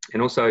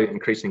 and also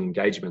increasing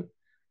engagement.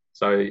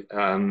 So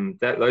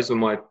those were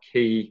my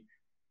key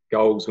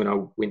goals when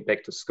I went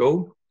back to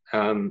school.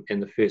 And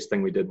the first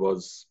thing we did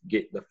was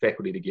get the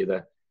faculty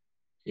together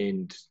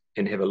and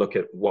have a look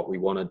at what we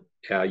wanted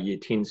our year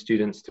 10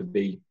 students to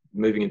be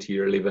moving into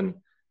year 11,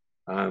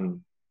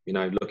 you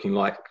know, looking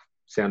like,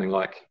 sounding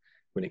like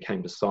when it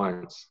came to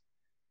science.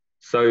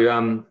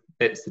 So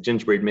that's the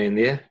Gingerbread Man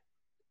there.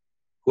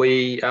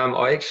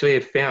 I actually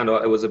have found,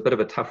 it was a bit of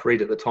a tough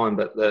read at the time,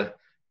 but the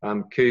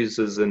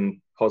Coos'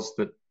 and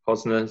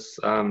Posner's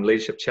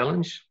Leadership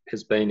Challenge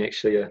has been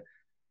actually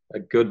a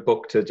good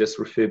book to just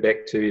refer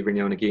back to every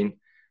now and again.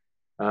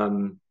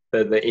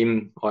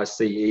 The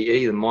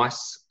MICEE, the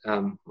MICE,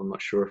 I'm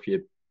not sure if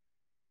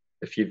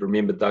you've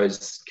remembered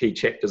those key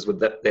chapters with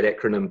that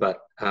acronym,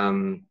 but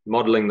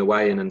modelling the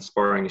way and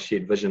inspiring a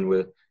shared vision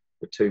were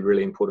two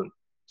really important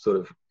sort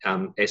of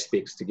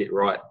aspects to get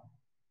right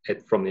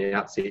from the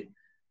outset.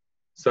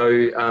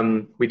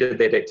 So we did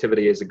that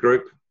activity as a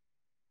group.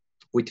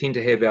 We tend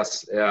to have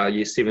our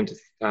year 7 to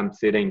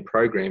 13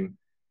 program.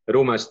 It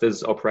almost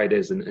does operate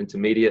as an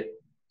intermediate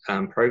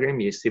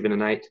program, year 7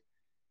 and 8,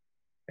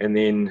 and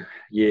then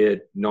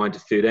year 9 to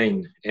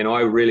 13. And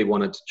I really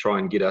wanted to try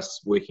and get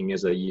us working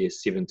as a year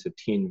 7 to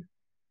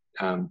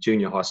 10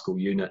 junior high school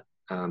unit,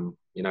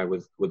 you know,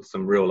 with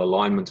some real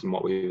alignment in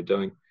what we were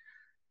doing.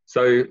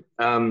 So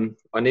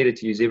I needed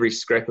to use every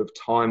scrap of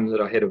time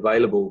that I had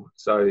available.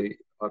 So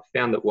I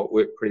found that what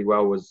worked pretty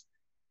well was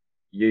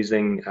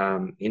using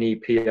any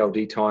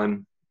PLD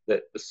time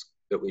that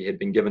we had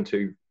been given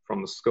to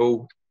from the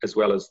school, as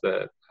well as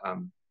the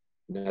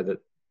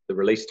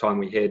release time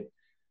we had,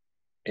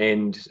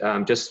 and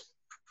just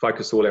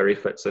focus all our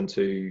efforts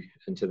into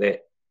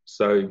that.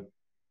 So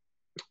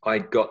I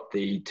got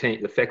the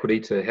faculty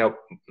to help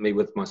me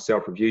with my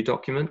self-review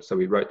document. So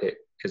we wrote that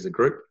as a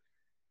group.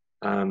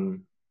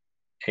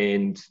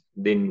 And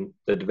then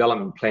the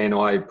development plan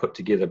I put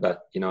together,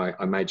 but you know,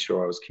 I made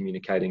sure I was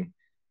communicating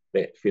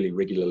that fairly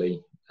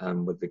regularly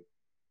with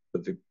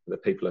the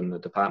people in the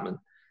department.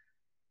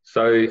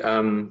 So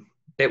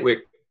that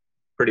worked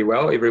pretty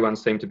well. Everyone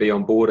seemed to be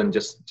on board and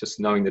just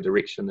knowing the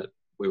direction that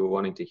we were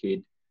wanting to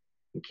head,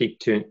 and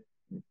keep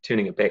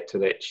turning it back to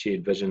that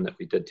shared vision that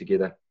we did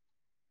together.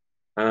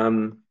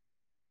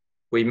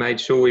 We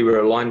made sure we were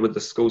aligned with the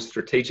school's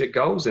strategic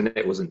goals, and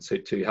that wasn't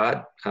too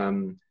hard.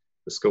 The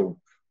school,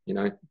 you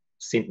know,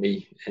 sent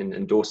me and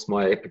endorsed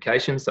my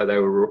application, so they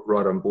were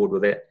right on board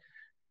with that.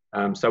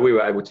 So we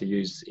were able to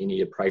use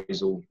any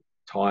appraisal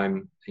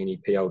time, any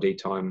PLD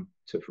time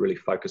to really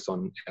focus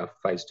on our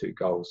phase 2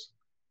 goals.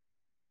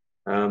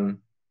 The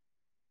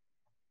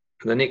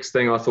next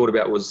thing I thought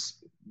about was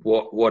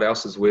what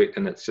else has worked,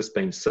 and it's just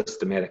been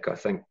systematic. I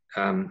think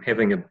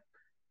having a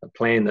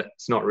plan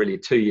that's not really a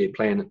 2-year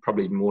plan, it's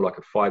probably more like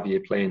a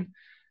 5-year plan.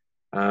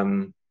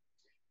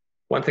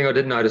 One thing I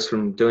did notice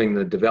from doing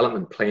the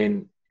development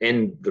plan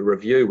and the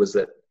review was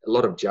that a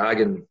lot of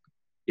jargon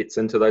gets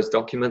into those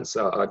documents.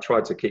 I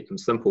tried to keep them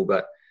simple,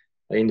 but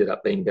they ended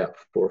up being about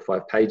 4 or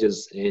 5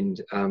 pages. And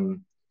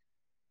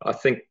I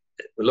think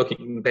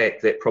looking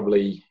back, that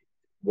probably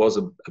was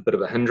a bit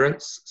of a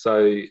hindrance.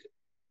 So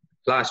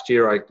last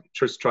year, I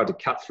just tried to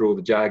cut through all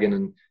the jargon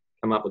and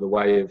come up with a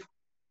way of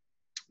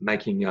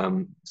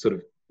making sort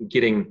of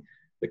getting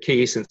the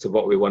key essence of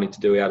what we wanted to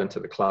do out into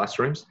the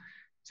classrooms.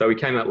 So we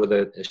came up with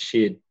a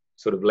shared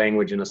sort of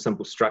language and a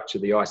simple structure,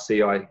 the I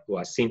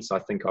sense, I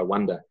think, I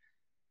wonder.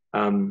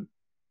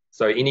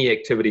 So any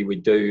activity we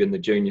do in the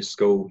junior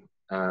school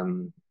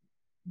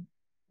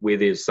where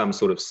there's some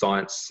sort of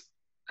science,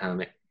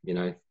 you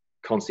know,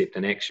 concept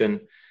and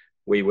action,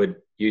 we would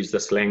use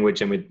this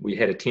language, and we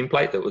had a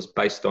template that was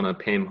based on a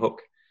Pam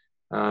Hook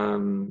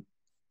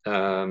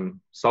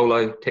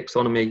solo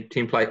taxonomy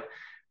template,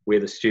 where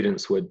the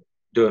students would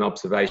do an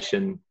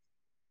observation,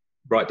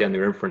 write down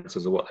their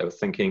inferences of what they were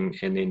thinking,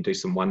 and then do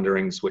some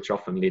wonderings, which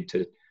often led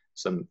to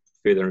some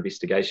further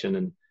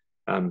investigation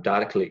and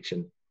data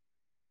collection.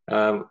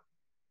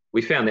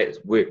 We found that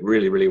worked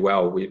really, really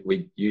well.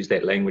 We use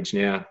that language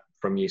now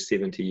from year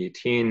 7 to year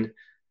 10.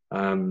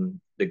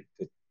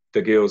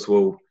 The girls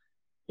will,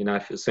 you know,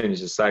 as soon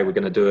as you say we're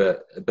going to do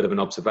a bit of an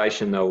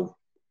observation, they'll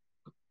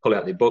pull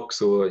out their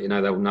books, or, you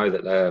know, they'll know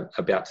that they're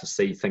about to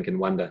see, think and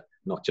wonder,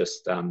 not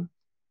just have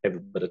a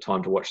bit of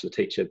time to watch the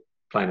teacher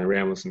playing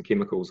around with some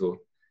chemicals or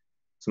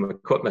some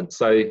equipment.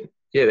 So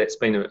yeah, that's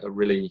been a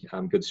really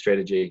good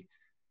strategy.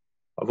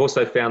 I've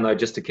also found, though,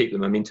 just to keep the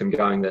momentum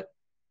going, that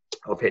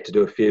I've had to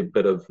do a fair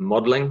bit of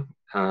modelling,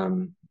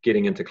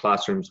 getting into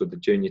classrooms with the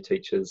junior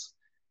teachers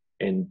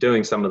and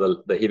doing some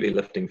of the heavy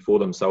lifting for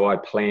them. So I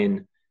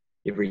plan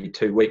every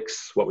 2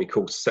 weeks what we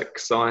call SICK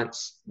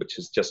Science, which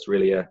is just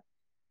really a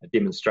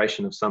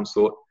demonstration of some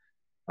sort.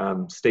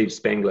 Steve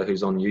Spangler,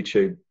 who's on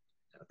YouTube,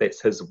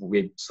 that's his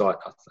website,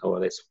 or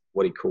that's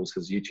what he calls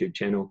his YouTube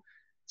channel.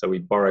 So we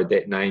borrowed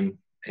that name,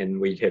 and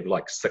we have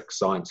like SICK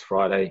Science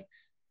Friday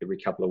every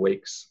couple of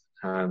weeks.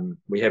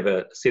 We have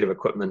a set of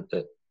equipment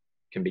that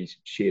can be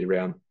shared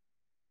around,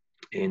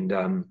 and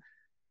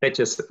that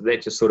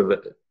just sort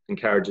of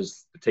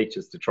encourages the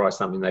teachers to try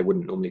something they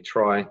wouldn't normally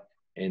try,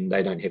 and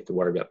they don't have to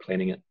worry about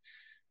planning it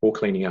or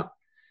cleaning up.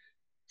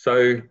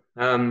 So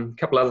a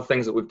couple other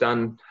things that we've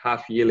done: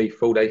 half-yearly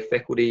full-day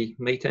faculty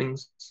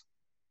meetings.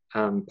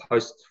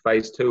 post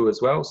phase 2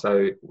 as well.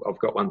 So I've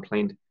got one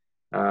planned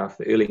for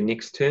early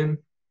next term,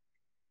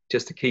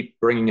 just to keep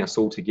bringing us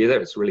all together.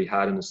 It's really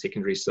hard in a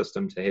secondary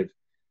system to have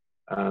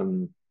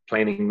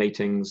planning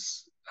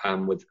meetings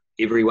with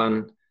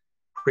everyone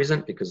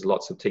present, because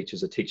lots of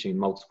teachers are teaching in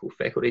multiple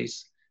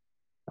faculties.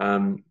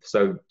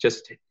 So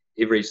just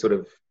every sort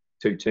of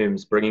 2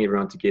 terms, bringing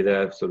everyone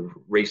together, sort of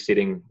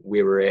resetting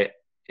where we're at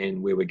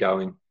and where we're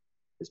going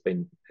has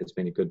been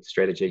a good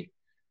strategy.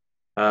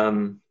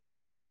 The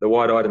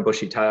wide-eyed and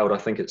bushy-tailed, I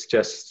think it's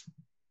just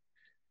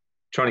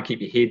trying to keep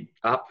your head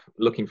up,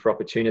 looking for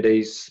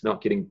opportunities,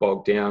 not getting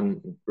bogged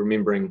down,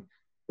 remembering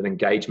that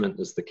engagement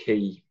is the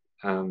key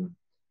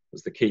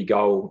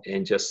goal,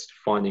 and just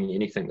finding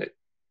anything that,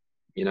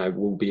 you know,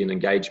 will be an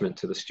engagement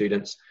to the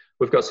students.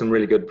 We've got some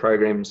really good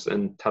programs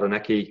in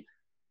Taranaki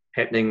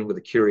happening with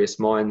the Curious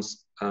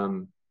Minds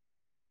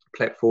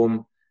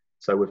platform.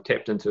 So we've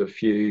tapped into a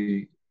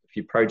few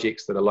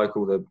projects that are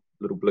local, the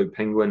Little Blue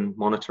Penguin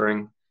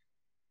monitoring.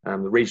 The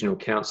regional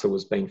council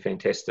has been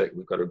fantastic.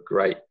 We've got a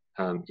great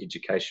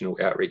educational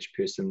outreach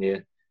person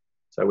there.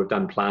 So we've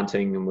done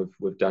planting, and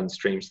we've done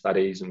stream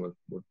studies, and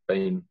we've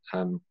been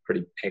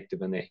pretty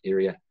active in that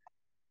area.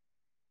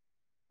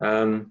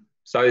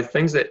 So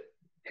things that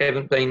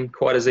haven't been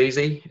quite as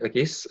easy, I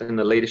guess, in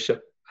the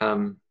leadership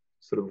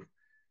sort of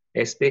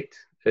aspect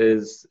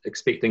is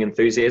expecting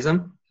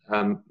enthusiasm.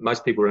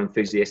 Most people are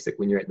enthusiastic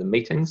when you're at the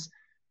meetings.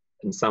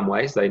 In some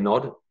ways, they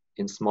nod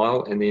and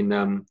smile, and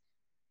then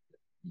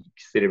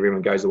said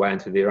everyone goes away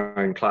into their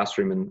own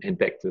classroom and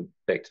back to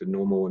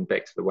normal and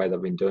back to the way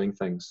they've been doing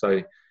things.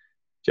 So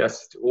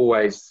just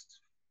always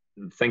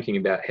thinking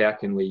about how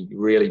can we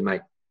really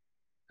make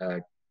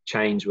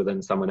change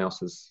within someone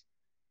else's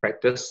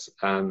practice.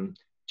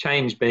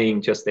 Change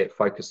being just that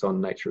focus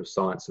on nature of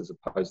science as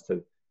opposed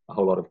to a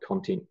whole lot of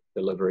content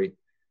delivery.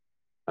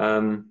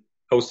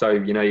 Also,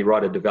 you know, you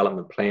write a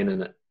development plan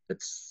and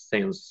it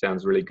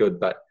sounds really good,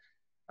 but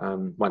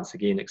once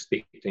again,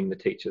 expecting the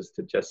teachers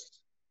to just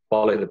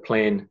follow the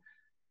plan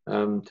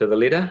to the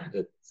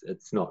letter,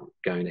 it's not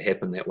going to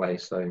happen that way.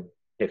 So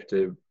have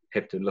to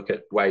look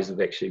at ways of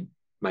actually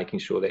making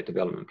sure that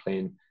development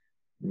plan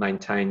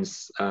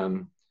maintains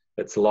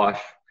its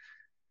life.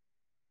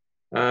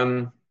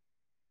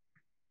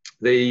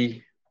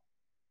 The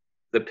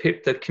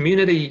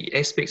community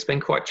aspect's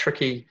been quite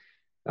tricky.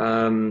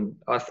 I'm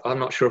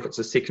not sure if it's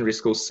a secondary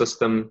school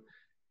system.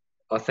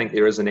 I think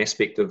there is an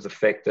aspect of the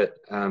fact that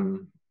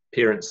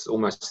parents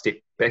almost step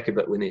back a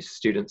bit when their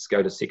students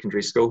go to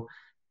secondary school.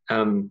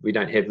 We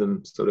don't have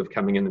them sort of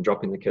coming in and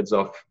dropping the kids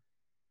off.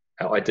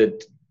 I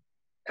did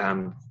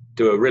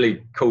do a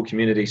really cool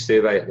community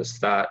survey at the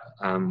start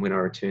when I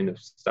returned at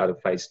the start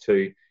of phase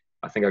 2.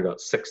 I think I got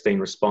 16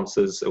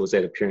 responses. It was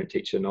at a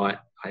parent-teacher night.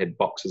 I had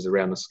boxes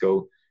around the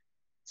school.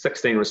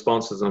 16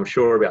 responses. I'm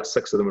sure about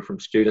 6 of them were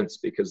from students,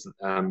 because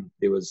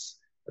there was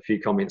a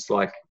few comments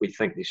like, we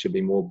think there should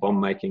be more bomb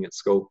making at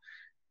school.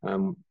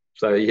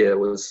 So yeah, it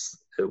was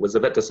a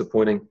bit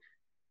disappointing.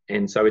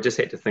 And so we just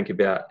had to think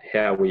about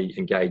how we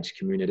engage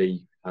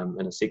community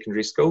in a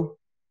secondary school.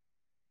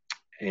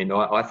 And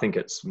I think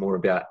it's more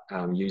about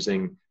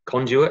using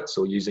conduits,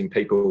 or using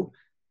people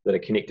that are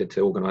connected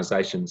to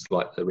organisations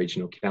like the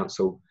regional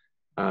council.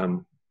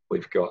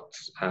 We've got,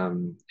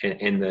 and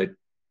the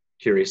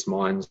Curious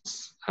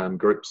Minds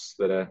groups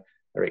that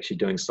are actually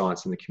doing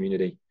science in the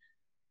community.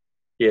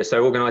 Yeah,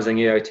 so organising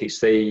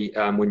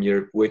EOTC when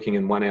you're working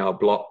in 1 hour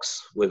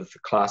blocks with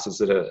classes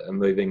that are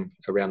moving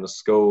around the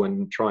school,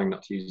 and trying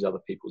not to use other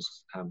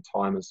people's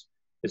time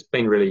has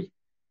been really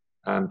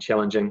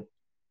challenging.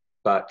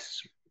 But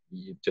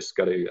you've just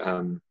got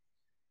to,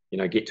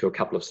 get to a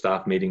couple of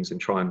staff meetings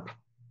and try and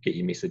get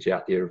your message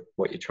out there of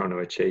what you're trying to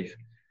achieve.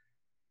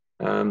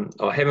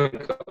 I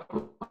haven't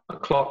got a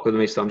clock with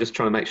me, so I'm just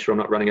trying to make sure I'm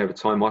not running over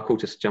time. Michael,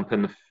 just jump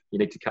in if you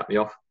need to cut me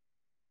off.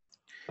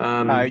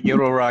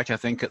 You're all right, I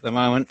think, at the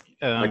moment.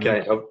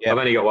 Okay, I've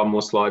only got one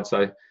more slide,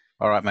 so.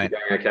 All right, mate.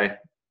 Okay.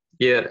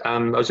 Yeah, I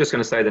was just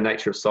going to say the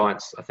nature of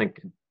science, I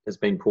think, has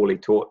been poorly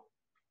taught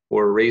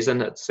for a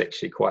reason. It's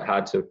actually quite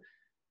hard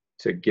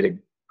to get a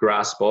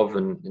grasp of,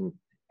 and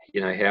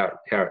how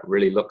it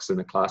really looks in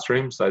the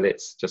classroom. So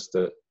that's just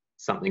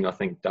something I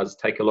think does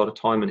take a lot of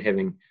time, and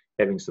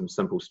having some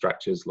simple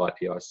structures like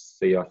the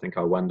IC,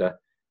 I wonder,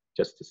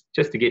 just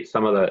to get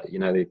some of the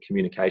the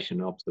communication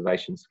and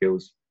observation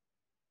skills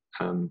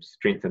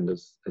strengthened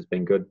has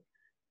been good.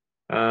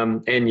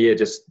 And yeah,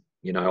 just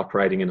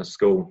operating in a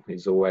school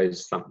is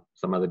always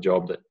some other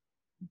job that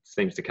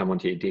seems to come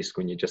onto your desk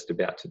when you're just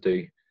about to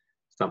do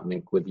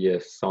something with your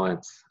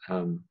science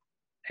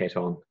hat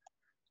on.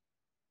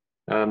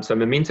 So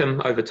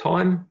momentum over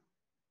time,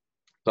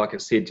 like I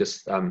said,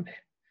 just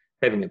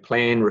having a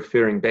plan,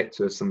 referring back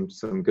to some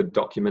good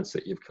documents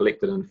that you've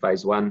collected in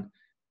phase 1, a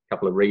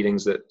couple of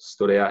readings that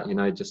stood out,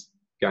 just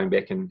going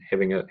back and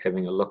having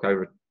a look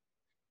over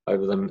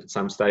them at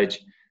some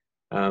stage.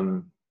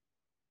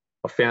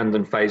 I found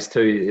in phase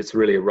 2, it's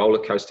really a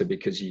roller coaster,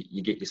 because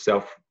you get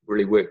yourself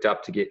really worked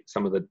up to get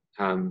some of the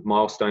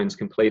milestones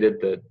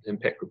completed, the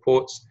impact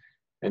reports.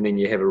 and then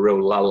you have a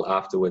real lull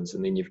afterwards,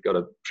 and then you've got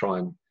to try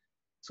and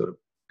sort of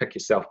pick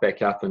yourself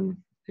back up and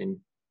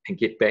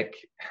get back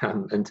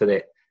into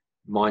that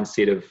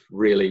mindset of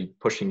really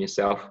pushing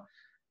yourself.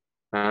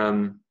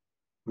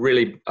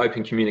 Really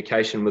open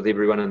communication with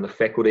everyone in the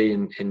faculty,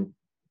 and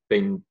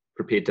being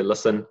prepared to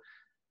listen,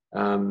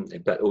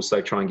 but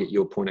also try and get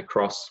your point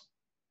across.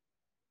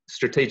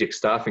 Strategic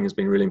staffing has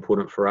been really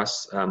important for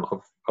us.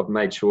 I've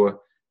made sure,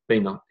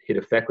 being a head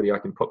of faculty, I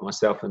can put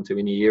myself into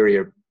any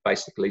area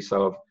basically.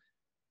 So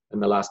in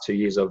the last 2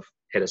 years, I've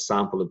had a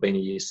sample of being a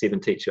year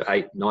 7 teacher,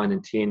 8, 9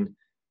 and 10,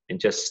 and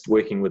just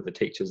working with the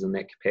teachers in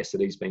that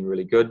capacity has been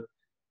really good.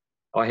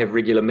 I have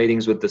regular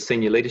meetings with the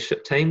senior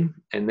leadership team,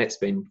 and that's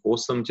been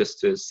awesome,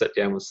 just to sit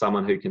down with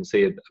someone who can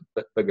see a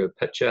bit bigger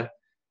picture,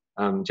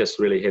 just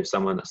really have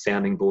someone, a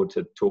sounding board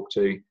to talk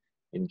to,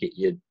 and get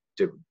you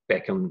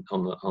back on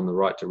the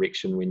right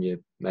direction when you're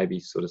maybe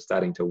sort of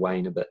starting to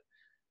wane a bit.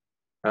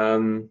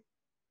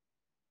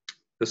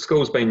 The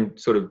school's been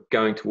sort of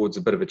going towards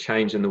a bit of a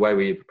change in the way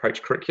we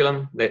approach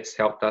curriculum. That's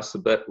helped us a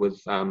bit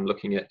with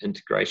looking at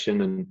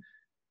integration and,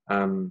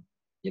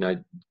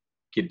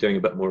 doing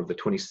a bit more of the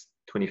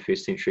 21st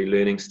century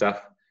learning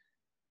stuff,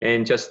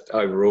 and just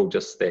overall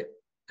just that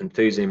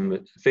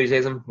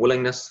enthusiasm,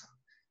 willingness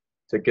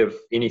to give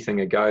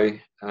anything a go,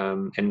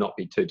 and not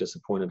be too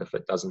disappointed if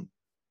it doesn't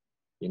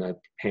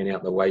pan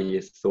out the way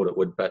you thought it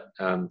would, but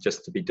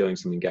just to be doing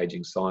some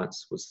engaging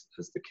science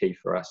is the key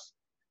for us.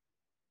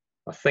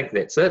 I think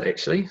that's it,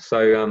 actually.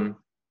 So I'm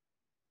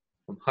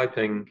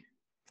hoping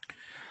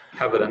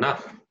covered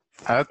enough.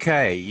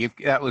 Okay,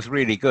 that was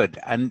really good.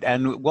 And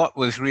what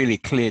was really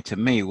clear to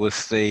me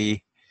was the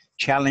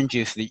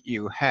challenges that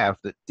you have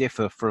that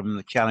differ from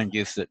the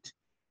challenges that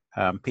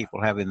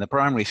people have in the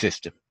primary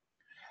system.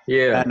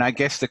 Yeah. And I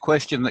guess the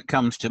question that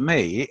comes to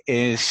me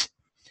is,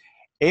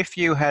 if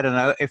you had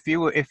an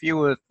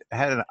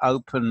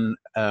open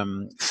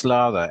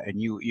slather,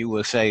 and you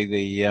were, say,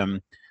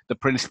 the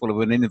principal of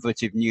an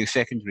innovative new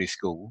secondary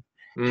school,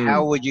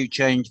 how would you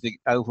change the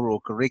overall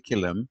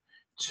curriculum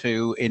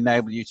to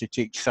enable you to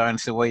teach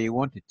science the way you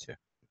wanted to?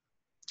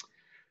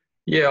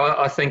 Yeah,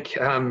 I think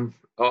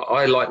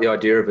I like the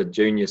idea of a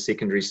junior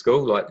secondary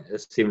school, like a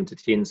 7 to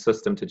 10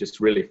 system, to just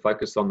really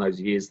focus on those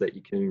years that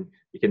you can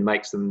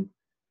make some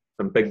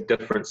big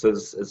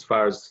differences as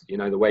far as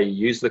the way you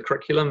use the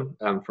curriculum.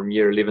 From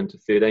year 11 to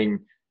 13,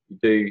 you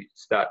do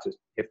start to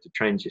have to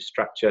change your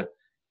structure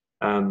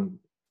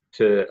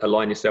to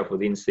align yourself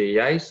with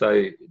NCEA.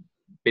 So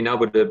being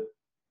able to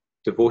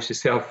divorce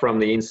yourself from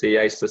the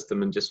NCEA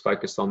system and just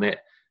focus on that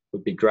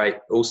would be great.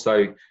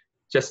 Also,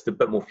 just a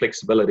bit more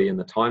flexibility in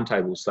the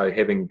timetable. So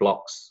having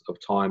blocks of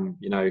time,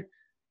 a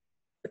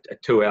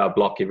 2-hour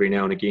block every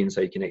now and again, so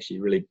you can actually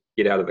really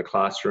get out of the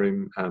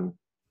classroom,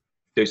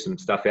 do some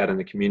stuff out in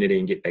the community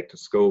and get back to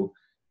school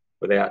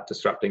without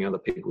disrupting other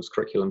people's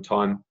curriculum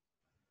time.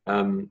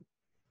 And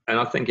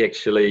I think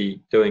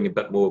actually doing a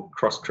bit more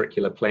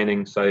cross-curricular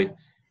planning. So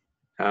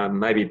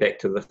maybe back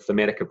to the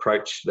thematic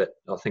approach that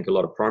I think a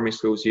lot of primary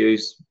schools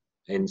use,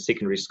 and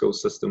secondary school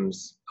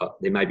systems,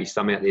 there may be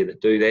some out there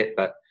that do that,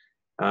 but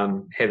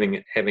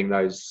having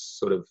those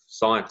sort of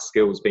science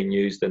skills being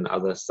used in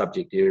other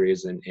subject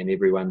areas, and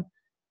everyone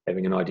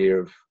having an idea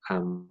of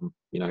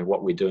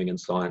what we're doing in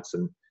science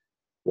and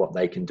what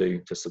they can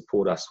do to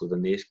support us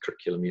within their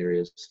curriculum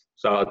areas.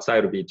 So I'd say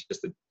it'll be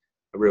just a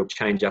real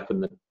change up in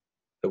the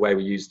way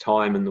we use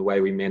time and the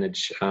way we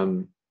manage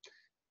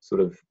sort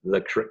of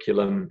the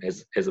curriculum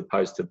as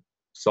opposed to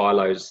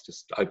silos,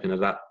 just open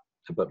it up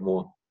a bit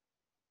more.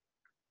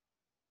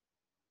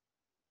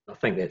 I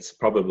think that's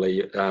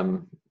probably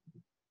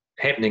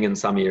happening in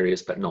some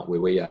areas, but not where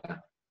we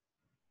are.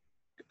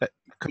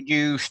 Could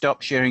you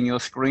stop sharing your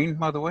screen,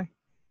 by the way?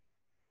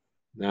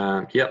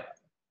 Yep.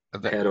 How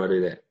do I do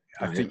that?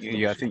 I think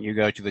you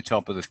go to the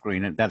top of the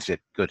screen, and that's it.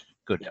 Good.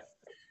 Yep.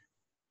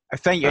 I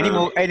think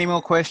any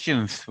more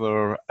questions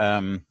for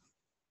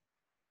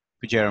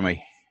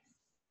Jeremy?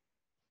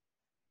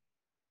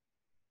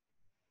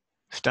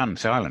 Stunned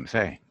silence,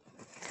 hey?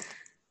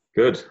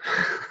 Good.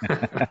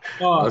 I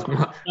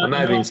may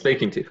have been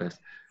speaking too fast.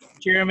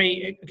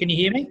 Jeremy, can you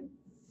hear me?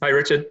 Hi,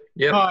 Richard.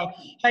 Yeah. Hi.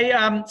 Hey,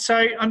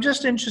 so I'm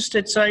just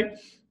interested. So,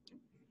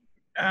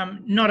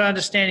 not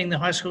understanding the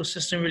high school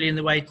system really in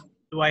the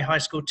way high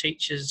school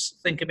teachers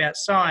think about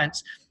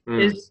science,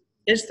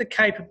 is the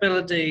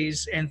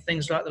capabilities and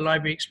things like the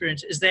library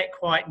experience, is that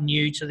quite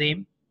new to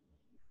them?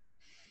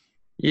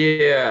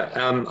 Yeah,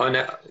 I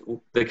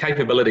know the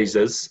capabilities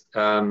is.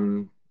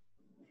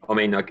 I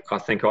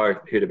think I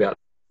heard about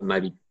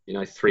maybe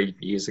 3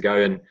 years ago,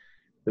 and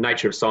the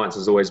nature of science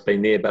has always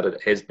been there, but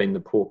it has been the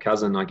poor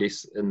cousin, I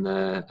guess, in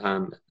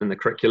the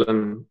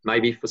curriculum,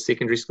 maybe for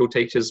secondary school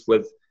teachers,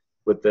 with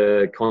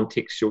the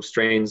contextual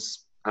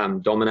strands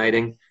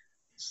dominating.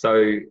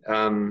 So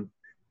I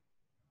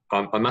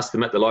must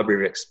admit, the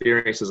library of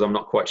experiences, I'm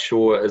not quite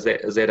sure. Is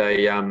that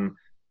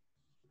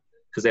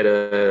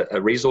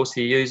a resource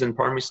you use in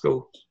primary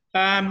school?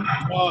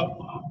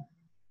 I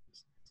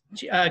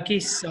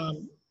guess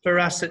for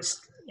us,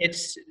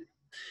 it's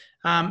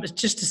It's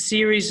just a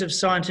series of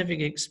scientific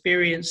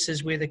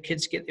experiences where the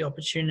kids get the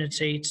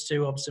opportunity to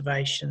do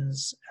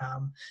observations,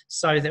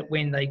 so that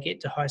when they get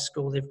to high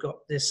school,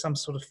 there's some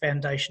sort of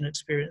foundation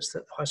experience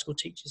that the high school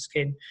teachers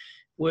can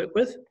work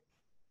with.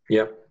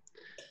 Yep.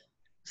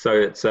 So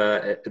it's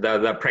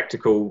they're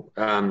practical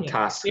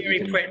tasks.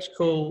 Very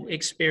practical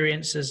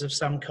experiences of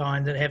some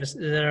kind that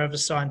are of a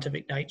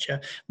scientific nature.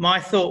 My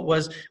thought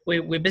was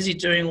we're busy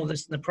doing all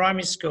this in the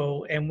primary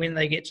school, and when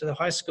they get to the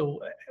high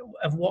school,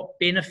 of what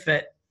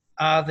benefit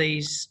are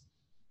these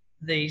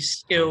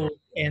skills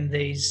and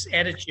these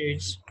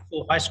attitudes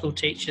for high school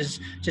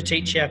teachers to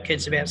teach our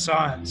kids about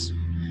science?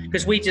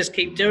 Because we just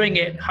keep doing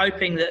it,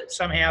 hoping that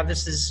somehow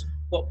this is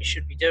what we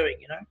should be doing,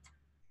 you know?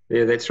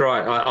 Yeah, that's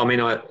right.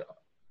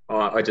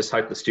 I just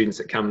hope the students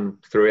that come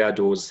through our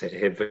doors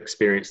have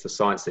experienced the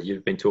science that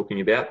you've been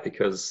talking about,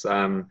 because,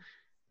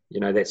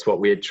 that's what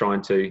we're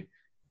trying to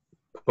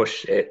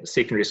push at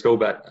secondary school.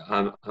 But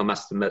I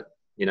must admit,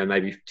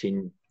 maybe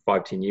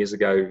 5-10 years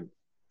ago,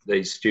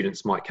 these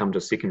students might come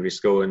to secondary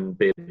school and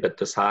be a bit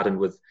disheartened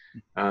with,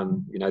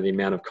 the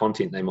amount of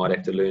content they might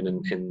have to learn,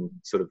 and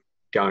sort of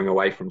going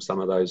away from some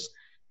of those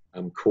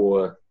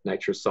core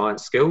nature of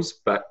science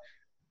skills. But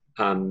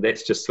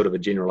that's just sort of a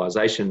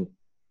generalisation.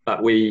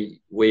 But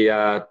we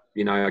are,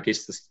 I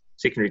guess the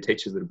secondary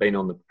teachers that have been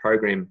on the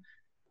program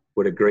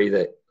would agree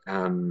that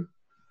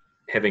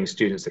having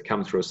students that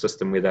come through a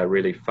system where they're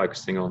really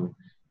focusing on,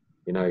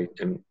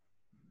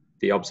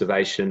 the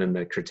observation and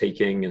the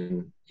critiquing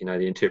and,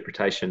 the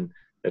interpretation,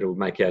 that'll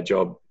make our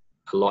job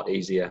a lot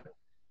easier.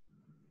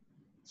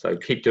 So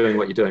keep doing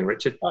what you're doing,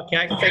 Richard.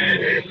 Okay,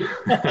 thank you.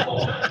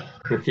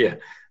 Yeah.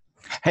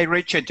 Hey,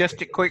 Richard, just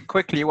to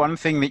quickly, one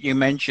thing that you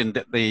mentioned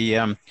at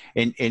the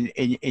in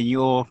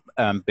your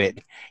bit,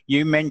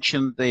 you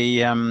mentioned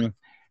the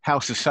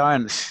House of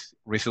Science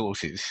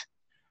resources.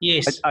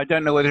 Yes. I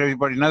don't know whether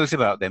everybody knows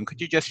about them. Could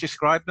you just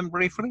describe them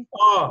briefly?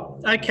 Oh,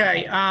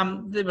 okay.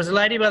 There was a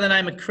lady by the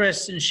name of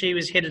Chris, and she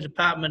was head of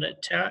department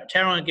at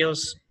Tauranga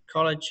Girls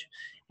College,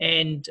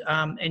 and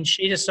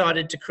she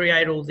decided to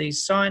create all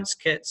these science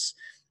kits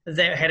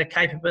that had a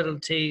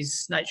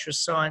capabilities, nature of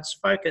science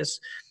focus.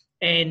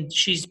 And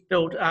she's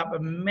built up a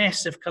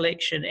massive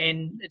collection,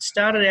 and it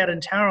started out in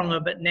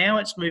Tauranga, but now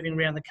it's moving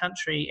around the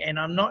country, and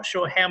I'm not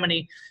sure how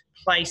many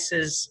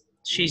places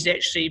she's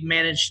actually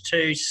managed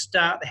to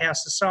start the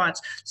House of Science.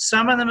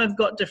 Some of them have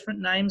got different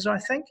names, I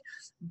think,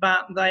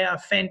 but they are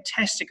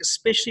fantastic,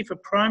 especially for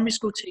primary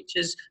school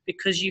teachers,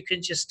 because you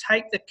can just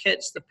take the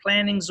kits, the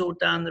planning's all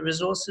done, the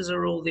resources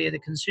are all there, the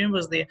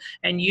consumables there,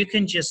 and you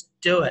can just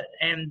do it.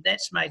 And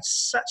that's made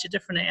such a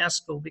difference in our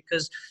school,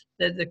 because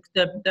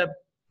the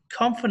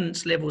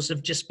confidence levels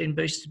have just been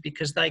boosted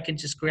because they can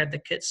just grab the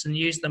kits and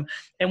use them.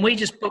 And we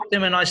just book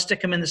them, and I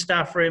stick them in the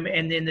staff room,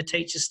 and then the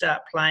teachers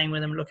start playing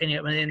with them, looking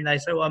at them, and then they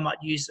say, well, I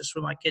might use this for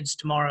my kids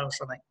tomorrow or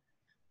something.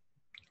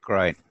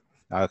 Great.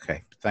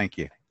 Okay, thank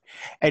you.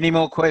 Any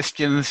more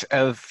questions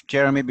of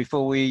Jeremy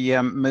before we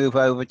move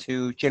over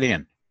to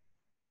Gillian?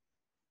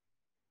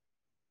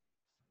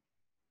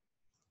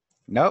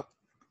 Nope.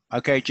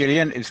 Okay,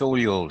 Gillian, it's all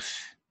yours.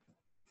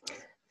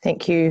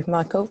 Thank you,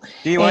 Michael.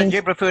 Do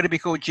you prefer to be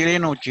called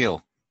Gillian or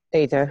Jill?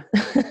 Either.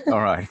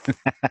 All right.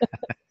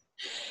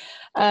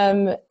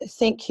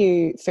 Thank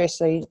you,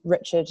 firstly,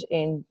 Richard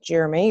and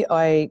Jeremy.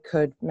 I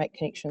could make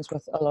connections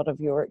with a lot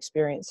of your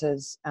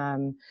experiences,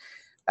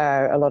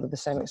 a lot of the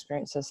same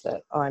experiences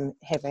that I'm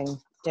having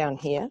down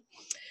here.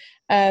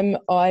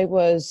 I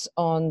was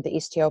on the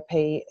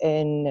STLP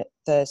in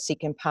the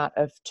second part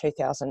of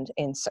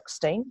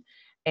 2016.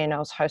 And I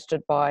was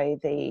hosted by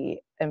the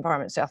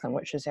Environment Southland,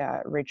 which is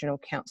our regional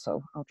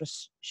council. I'll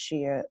just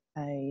share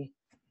a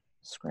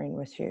screen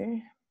with you.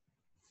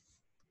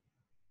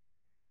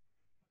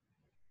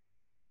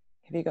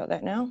 Have you got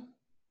that now?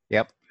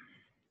 Yep.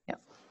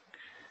 Yep.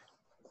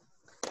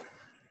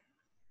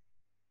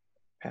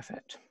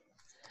 Perfect.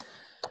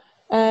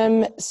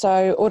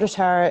 So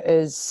Otatara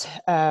is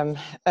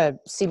a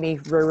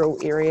semi-rural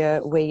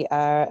area. We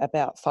are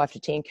about 5 to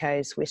 10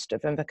 k's west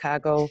of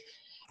Invercargill.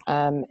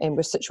 And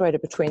we're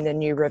situated between the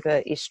New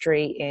River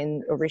Estuary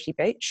and Oreti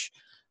Beach,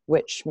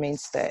 which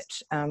means that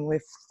we're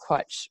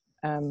quite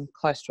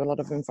close to a lot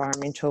of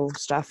environmental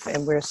stuff,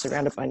 and we're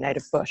surrounded by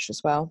native bush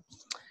as well.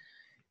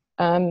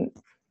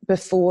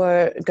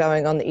 Before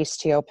going on the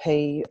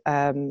STLP,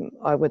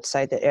 I would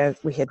say that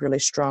we had really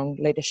strong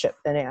leadership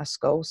in our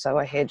school, so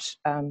I had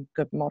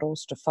good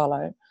models to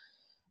follow.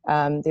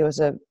 There was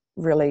a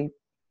really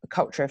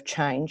culture of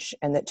change,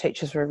 and that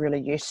teachers were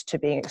really used to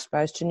being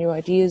exposed to new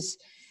ideas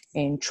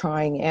and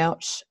trying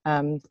out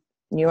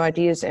new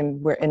ideas,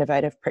 and were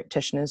innovative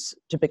practitioners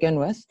to begin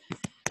with.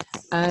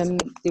 There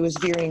was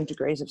varying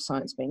degrees of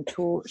science being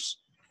taught.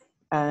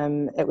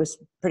 It was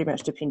pretty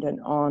much dependent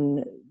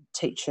on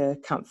teacher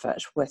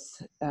comfort with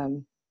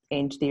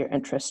and their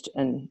interest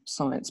in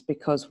science,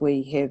 because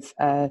we have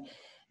an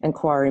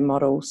inquiry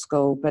model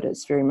school, but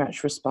it's very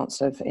much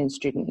responsive and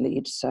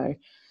student-led. So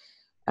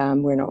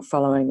we're not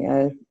following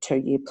a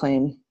 2-year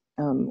plan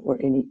or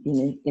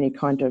any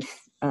kind of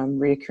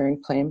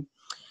reoccurring plan.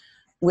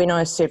 when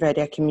I surveyed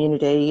our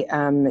community,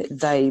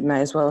 they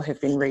may as well have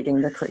been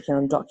reading the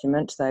curriculum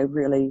document. They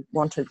really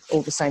wanted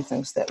all the same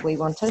things that we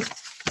wanted.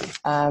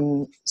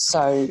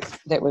 So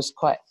that was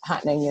quite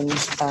heartening and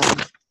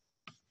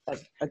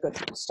a good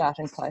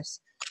starting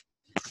place.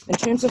 In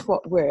terms of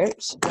what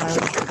worked,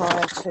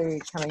 prior to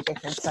coming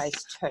back in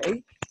phase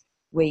 2,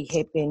 we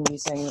had been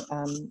using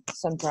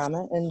some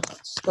drama in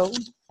school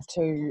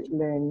to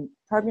learn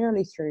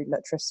primarily through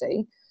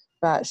literacy,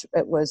 but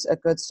it was a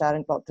good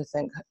starting block to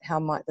think, how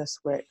might this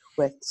work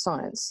with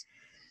science?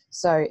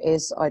 So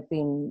as I'd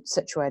been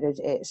situated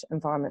at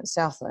Environment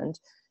Southland,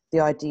 the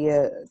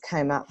idea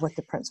came up with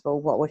the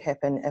principal, what would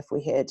happen if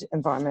we had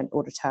Environment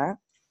Auditara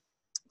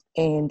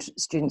and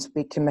students would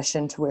be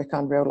commissioned to work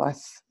on real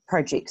life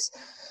projects.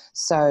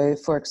 So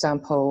for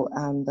example,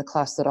 the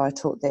class that I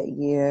taught that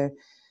year,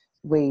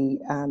 we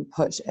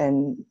put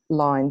in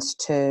lines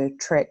to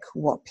track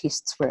what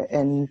pests were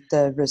in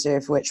the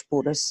reserve which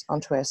borders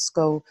onto our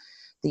school.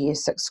 The Year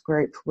 6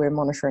 group were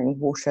monitoring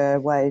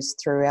waterways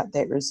throughout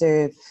that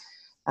reserve.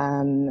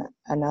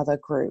 Another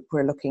group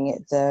were looking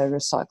at the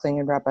recycling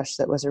and rubbish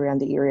that was around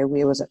the area,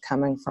 where was it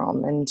coming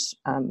from, and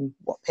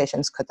what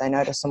patterns could they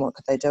notice and what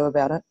could they do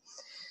about it.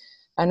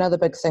 Another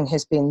big thing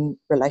has been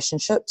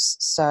relationships.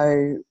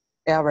 So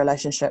our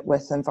relationship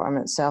with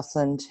Environment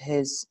Southland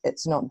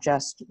it's not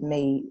just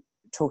me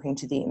talking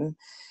to them.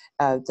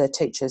 The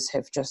teachers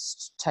have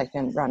just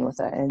run with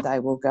it, and they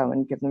will go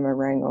and give them a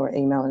ring or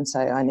email and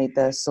say, I need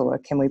this, or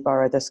can we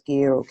borrow this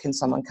gear, or can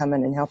someone come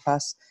in and help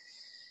us?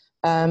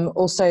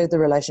 Also the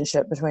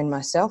relationship between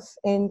myself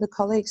and the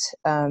colleagues,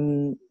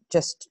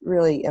 just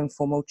really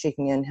informal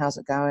checking in, how's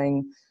it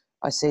going?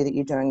 I see that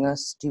you're doing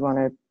this, do you want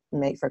to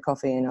meet for a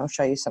coffee and I'll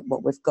show you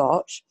what we've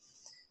got.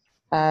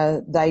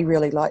 They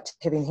really liked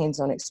having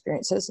hands-on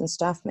experiences in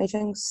staff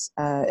meetings.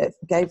 It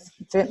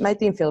made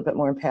them feel a bit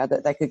more empowered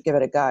that they could give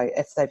it a go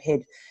if they've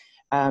had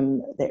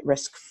that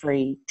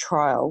risk-free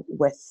trial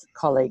with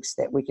colleagues,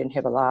 that we can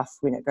have a laugh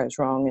when it goes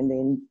wrong, and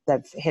then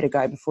they've had a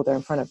go before they're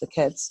in front of the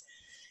kids.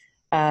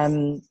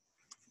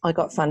 I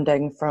got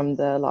funding from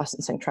the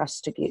Licensing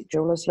Trust to get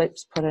jewellers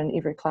loops put in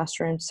every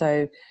classroom.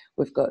 So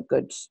we've got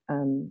good,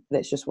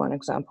 that's just one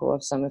example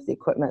of some of the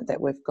equipment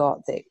that we've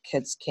got that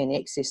kids can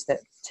access,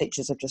 that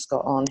teachers have just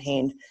got on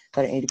hand.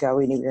 They don't need to go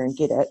anywhere and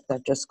get it.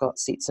 They've just got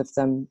sets of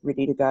them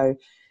ready to go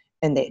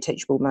in that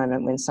teachable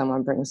moment. When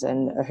someone brings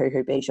in a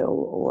hoo-hoo beetle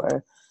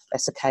or a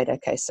cicada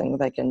casing,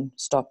 they can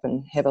stop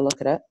and have a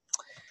look at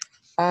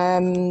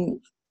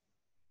it.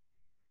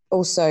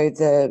 Also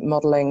the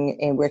modelling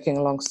and working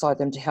alongside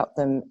them to help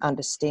them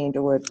understand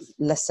or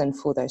listen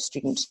for those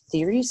student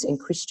theories and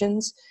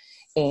questions,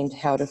 and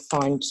how to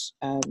find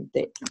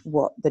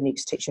what the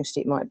next teaching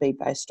step might be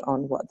based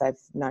on what they've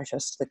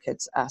noticed the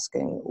kids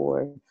asking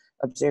or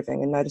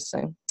observing and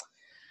noticing.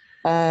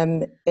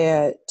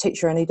 Our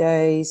teacher-only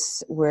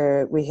days,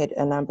 where we had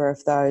a number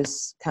of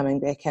those coming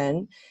back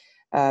in,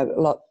 a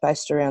lot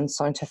based around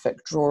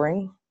scientific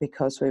drawing,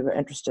 because we were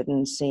interested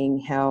in seeing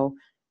how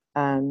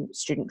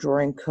student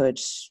drawing could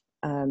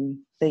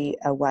be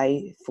a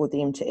way for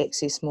them to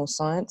access more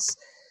science.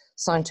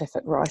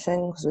 Scientific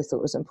writing, because we thought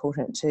it was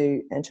important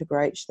to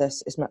integrate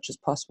this as much as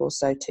possible,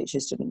 so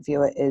teachers didn't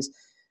view it as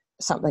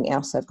something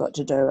else they've got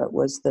to do. It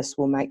was, this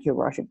will make your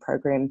writing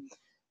program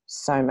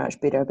so much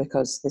better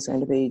because there's going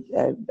to be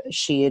a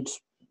shared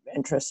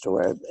interest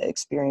or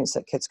experience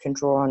that kids can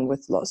draw on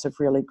with lots of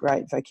really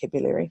great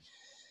vocabulary.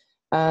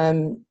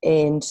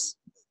 And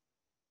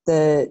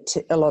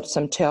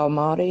some te ao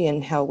Māori,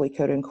 and how we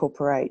could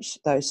incorporate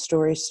those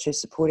stories to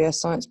support our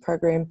science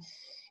program.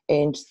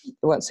 And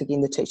once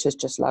again, the teachers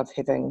just love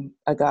having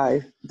a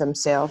go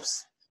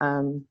themselves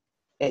at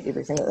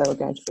everything that they were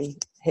going to be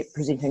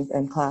presenting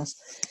in class.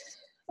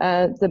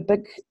 The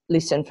big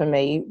lesson for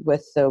me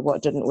with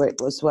what didn't work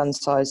was one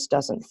size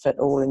doesn't fit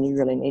all, and you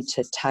really need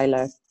to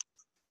tailor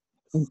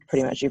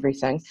pretty much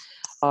everything.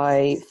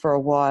 I, for a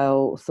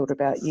while, thought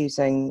about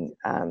using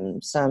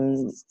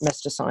some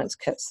Mr. Science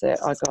kits that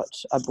I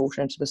brought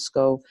into the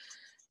school,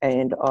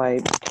 and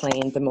I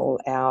planned them all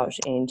out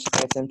and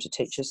gave them to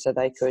teachers so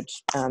they could,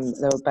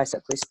 they were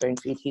basically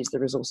spoon-fed, here's the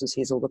resources,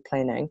 here's all the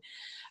planning.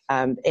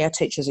 Our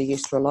teachers are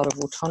used to a lot of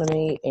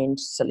autonomy and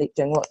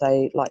selecting what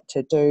they like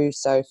to do,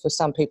 so for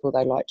some people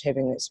they liked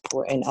having that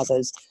support, and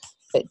others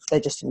they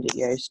just didn't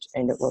get used,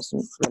 and it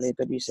wasn't really a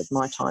good use of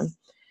my time.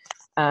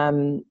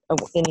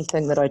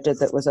 Anything that I did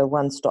that was a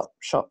one-stop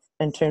shop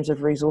in terms of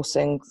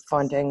resourcing,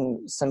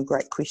 finding some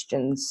great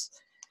questions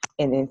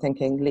and then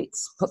thinking,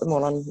 let's put them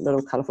all on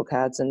little colourful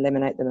cards and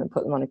laminate them and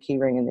put them on a key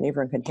ring, and then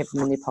everyone can have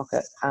them in their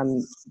pocket.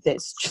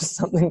 That's just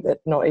something that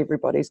not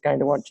everybody's going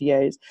to want to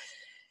use.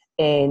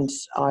 And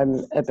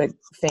I'm a big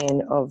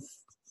fan of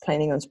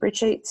planning on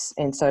spreadsheets,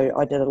 and so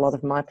I did a lot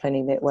of my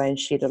planning that way and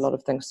shared a lot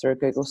of things through a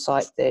Google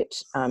site that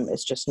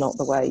is just not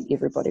the way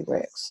everybody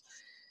works.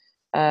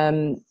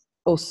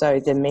 Also,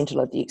 the mental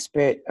of the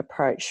expert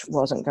approach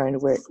wasn't going to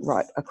work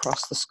right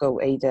across the school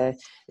either,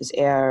 as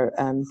our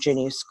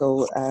junior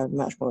school are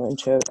much more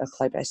into a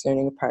play-based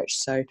learning approach.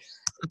 So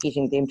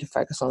getting them to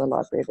focus on the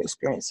library of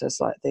experiences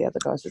like the other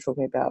guys were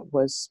talking about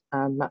was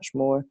much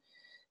more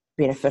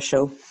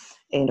beneficial.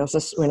 And also,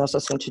 when I was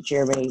listening to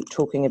Jeremy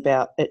talking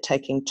about it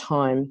taking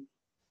time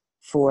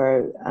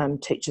for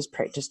teachers'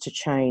 practice to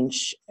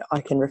change,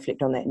 I can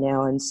reflect on that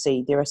now and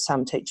see there are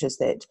some teachers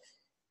that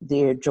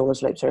their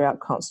drawers loops are out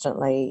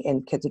constantly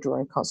and kids are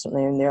drawing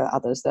constantly, and there are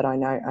others that I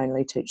know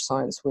only teach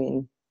science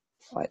when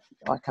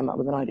I come up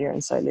with an idea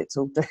and say, let's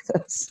all do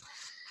this.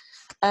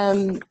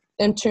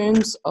 In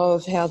terms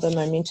of how the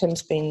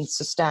momentum's been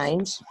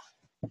sustained,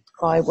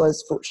 I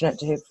was fortunate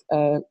to have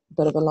a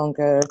bit of a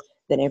longer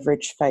than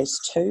average phase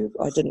 2.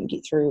 I didn't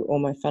get through all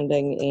my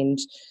funding,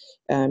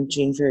 and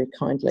Jen very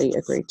kindly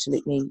agreed to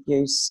let me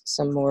use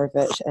some more of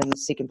it in the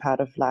second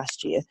part of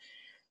last year.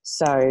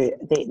 So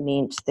that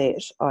meant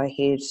that I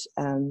had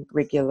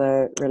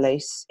regular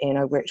release, and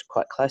I worked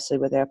quite closely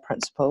with our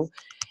principal,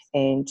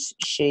 and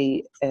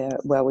she,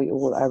 well, we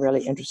all are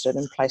really interested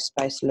in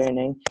place-based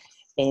learning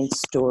and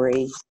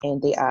story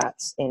and the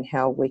arts and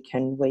how we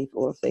can weave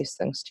all of these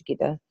things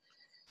together.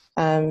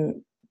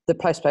 The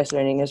place-based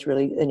learning is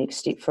really the next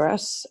step for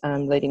us,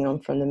 leading on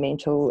from the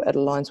mental. It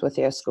aligns with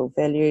our school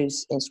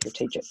values and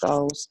strategic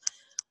goals.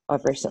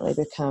 I've recently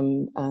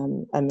become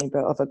a member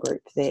of a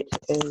group that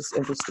is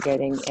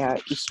investigating our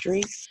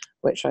estuary,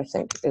 which I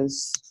think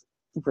is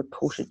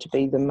reported to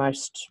be the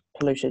most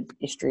polluted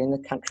estuary in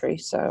the country.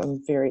 So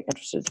I'm very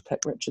interested to pick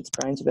Richard's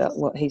brains about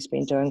what he's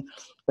been doing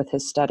with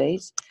his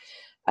studies.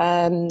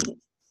 The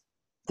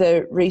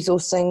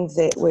resourcing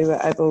that we were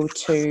able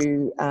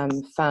to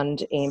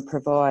fund and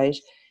provide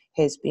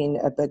has been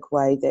a big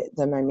way that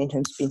the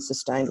momentum's been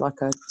sustained.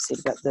 Like I said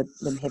about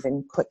them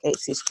having quick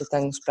access to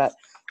things, but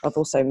I've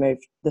also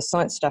moved, the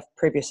science stuff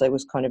previously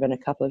was kind of in a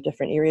couple of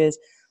different areas,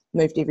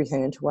 moved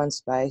everything into one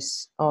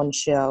space, on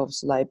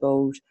shelves,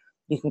 labelled.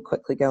 You can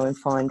quickly go and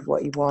find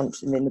what you want,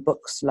 and then the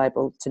book's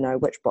labelled to know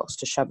which box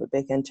to shove it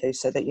back into,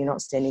 so that you're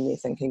not standing there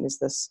thinking, is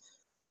this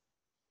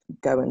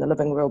go in the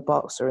living world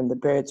box or in the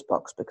birds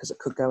box, because it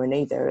could go in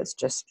either. It's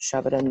just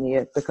shove it in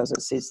there because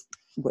it says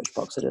which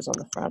box it is on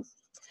the front.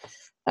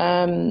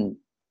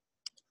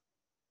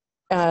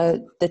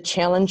 The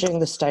challenging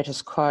the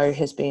status quo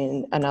has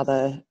been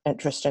another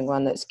interesting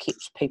one that's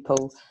kept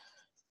people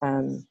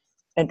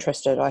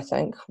interested, I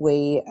think.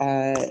 We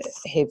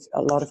have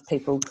a lot of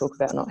people talk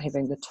about not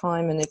having the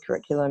time in their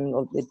curriculum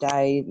or their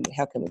day,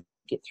 how can we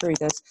get through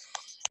this?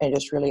 And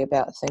it's really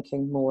about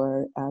thinking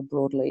more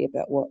broadly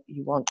about what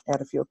you want out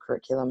of your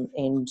curriculum,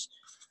 and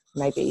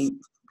maybe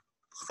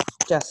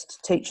just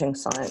teaching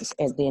science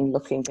and then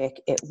looking back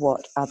at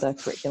what other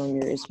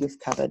curriculum areas you've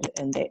covered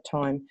in that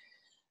time.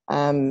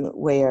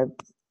 We're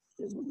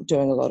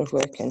doing a lot of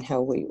work in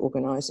how we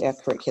organise our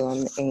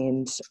curriculum,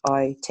 and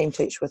I team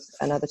teach with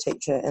another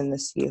teacher in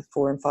this year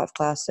 4 and 5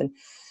 class, and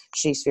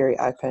she's very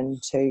open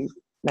to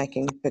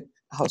making big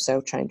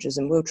wholesale changes,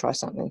 and we'll try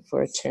something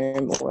for a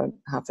term or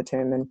half a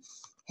term and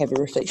have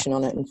a reflection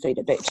on it and feed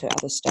it back to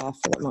other staff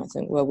that might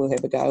think, well, we'll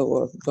have a go,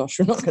 or gosh,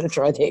 we're not going to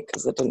try that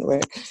because it didn't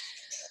work.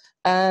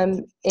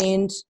 And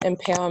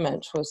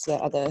empowerment was the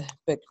other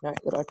big note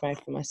that I've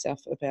made for myself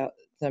about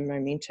the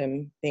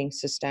momentum being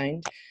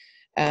sustained.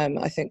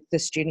 I think the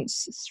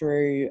students,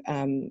 through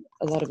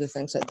a lot of the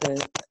things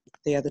that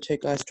the other two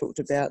guys talked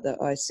about, that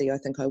I see, I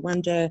think, I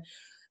wonder,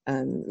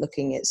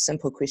 looking at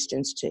simple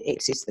questions to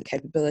access the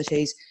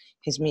capabilities,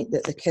 has meant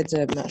that the kids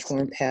are much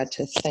more empowered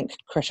to think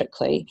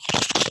critically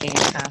and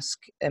ask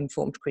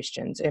informed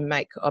questions and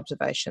make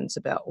observations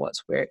about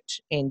what's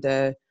worked, and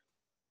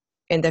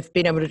they've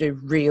been able to do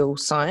real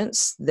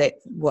science, that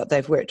what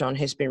they've worked on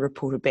has been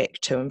reported back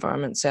to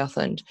Environment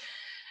Southland.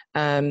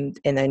 And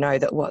they know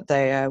that what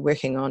they are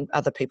working on,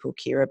 other people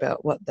care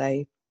about what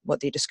their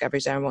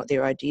discoveries are and what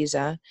their ideas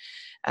are.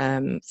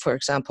 For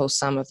example,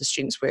 some of the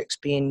students' work's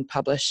been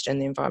published in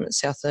the Environment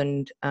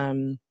Southland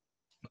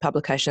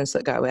publications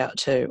that go out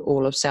to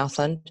all of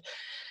Southland.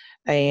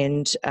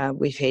 And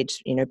we've had,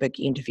 big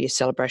end of year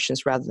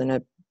celebrations rather than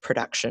a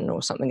production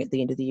or something at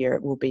the end of the year.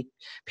 It will be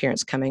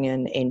parents coming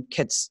in and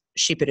kids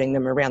shepherding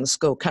them around the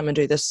school, come and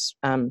do this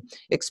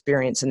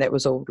experience, and that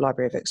was all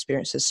Library of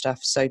Experiences stuff.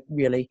 So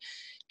really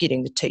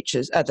getting the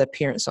teachers, the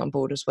parents on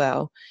board as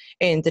well,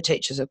 and the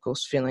teachers, of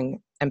course, feeling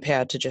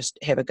empowered to just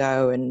have a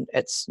go, and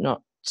it's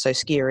not so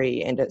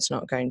scary and it's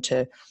not going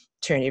to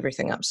turn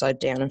everything upside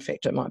down. In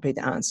fact, it might be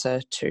the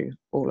answer to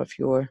all of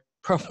your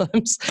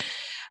problems.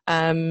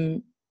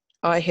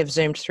 I have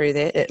zoomed through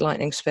that at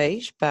lightning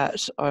speed,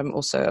 but I'm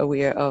also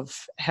aware of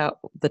how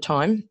the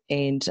time,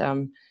 and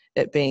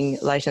it being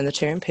late in the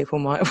term, people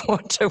might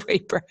want a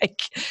wee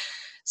break.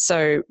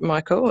 So,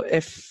 Michael,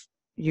 if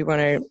you want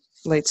to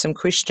lead some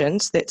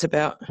questions, that's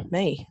about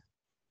me.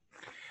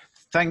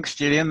 Thanks,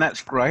 Gillian.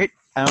 That's great.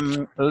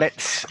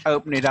 Let's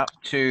open it up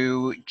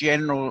to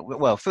general.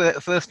 Well,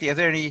 firstly, are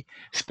there any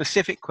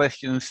specific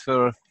questions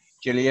for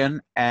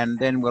Gillian? And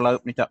then we'll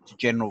open it up to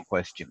general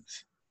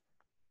questions.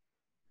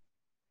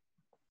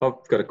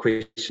 I've got a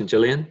question,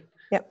 Gillian.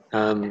 Yep.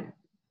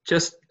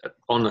 Just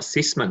on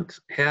assessment,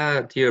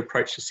 how do you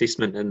approach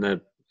assessment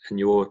in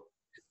your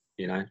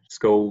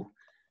school?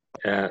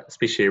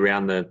 especially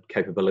around the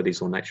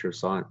capabilities or nature of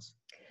science?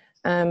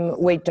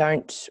 We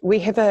don't. We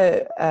have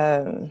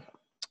I'm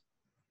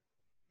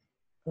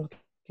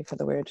looking for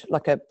the word,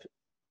 like a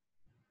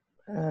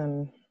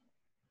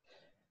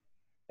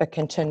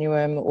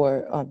continuum,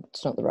 or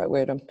it's not the right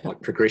word.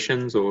 Like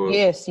progressions, or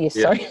yes, yeah,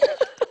 sorry.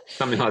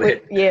 something like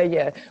that.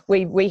 Yeah.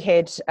 We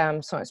had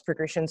science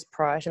progressions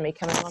prior to me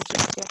coming onto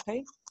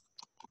STLP.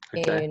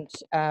 Okay.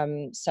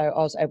 And so I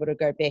was able to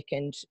go back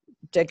and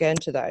dig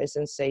into those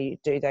and see,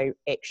 do they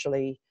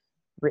actually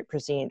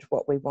represent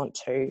what we want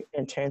to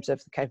in terms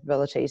of the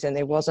capabilities? And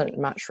there wasn't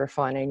much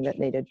refining that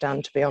needed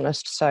done, to be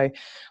honest. So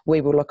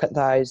we will look at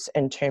those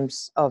in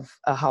terms of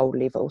a whole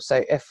level.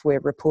 So if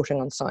we're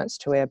reporting on science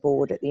to our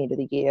board at the end of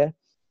the year,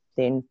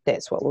 then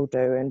that's what we'll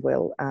do, and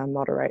we'll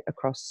moderate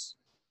across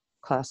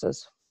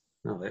classes.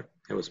 Oh,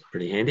 that was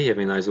pretty handy,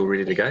 having those all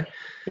ready to go.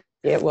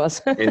 Yeah, it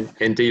was.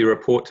 and do you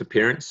report to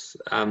parents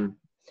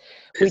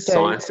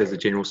science as a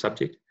general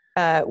subject?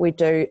 We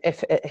do,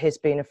 if it has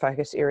been a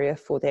focus area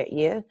for that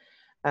year.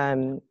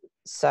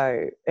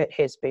 So it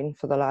has been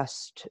for the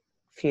last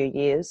few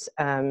years,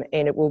 and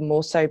it will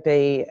more so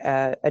be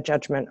a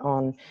judgment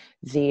on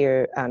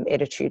their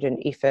attitude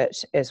and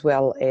effort, as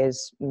well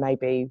as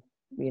maybe,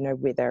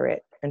 where they're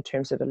at in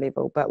terms of a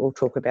level. But we'll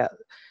talk about,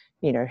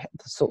 the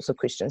sorts of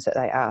questions that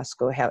they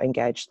ask, or how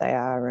engaged they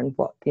are, and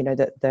what,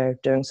 that they're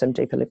doing some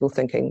deeper level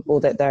thinking, or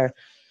that they're,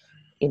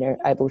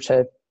 able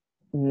to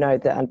know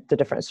the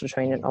difference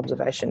between an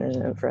observation and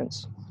an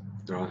inference.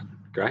 Right,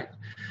 great.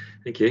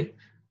 Thank you.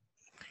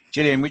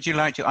 Gillian, would you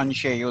like to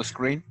unshare your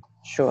screen?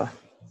 Sure.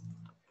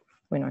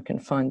 When I can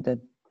find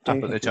the...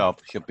 Up at the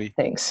top, should be.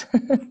 Thanks.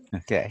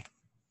 Okay.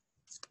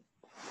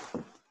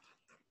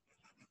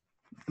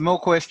 More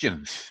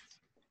questions?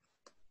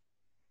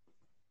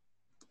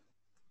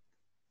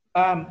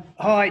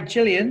 Hi,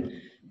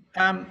 Gillian.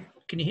 Can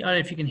you? I don't know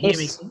if you can hear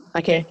me. I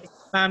can.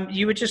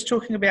 You were just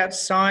talking about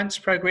science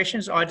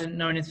progressions. I didn't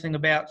know anything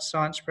about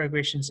science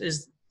progressions.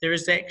 There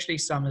is actually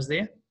some, is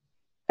there?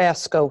 Our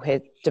school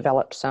had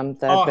developed some.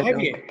 Have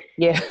you?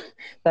 Yeah,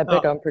 they're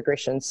big on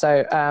progression.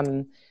 So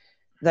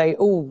they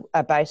all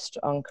are based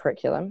on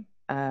curriculum.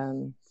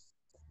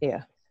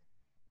 Yeah.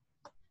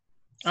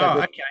 So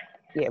okay.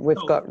 Yeah, we've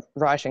got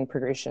writing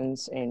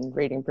progressions and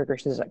reading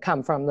progressions that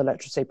come from the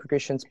literacy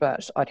progressions,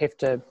 but I'd have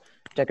to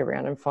dig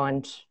around and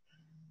find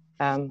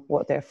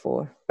what they're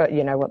for. But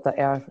what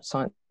our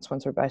science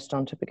ones are based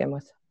on to begin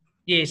with.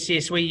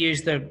 Yes, we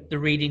use the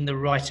reading, the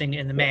writing,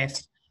 and the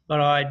maths.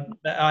 But I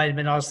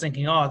was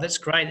thinking, that's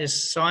great.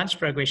 There's science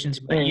progressions,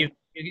 but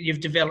you've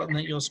developed them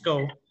at your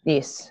school.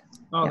 Yes.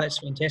 Oh, that's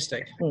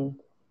fantastic.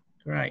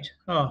 Great.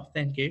 Oh,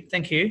 thank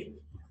you.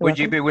 Would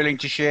you be willing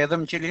to share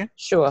them, Gillian?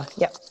 Sure.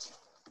 Yep.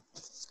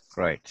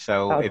 Great.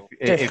 So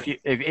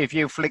if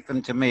you flick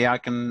them to me, I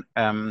can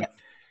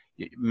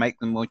make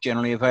them more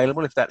generally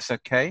available, if that's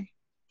okay.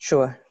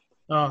 Sure.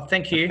 Oh,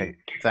 thank you. Okay,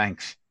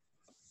 thanks.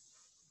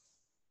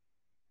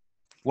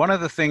 One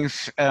of the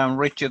things,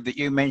 Richard, that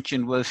you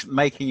mentioned was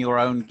making your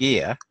own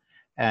gear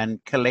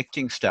and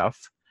collecting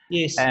stuff.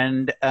 Yes.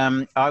 And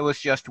I was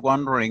just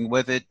wondering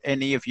whether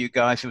any of you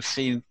guys have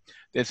seen,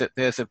 there's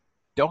a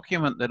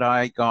document that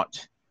I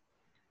got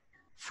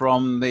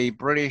from the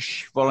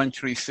British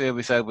Voluntary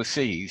Service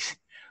overseas,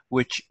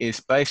 which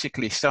is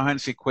basically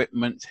science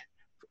equipment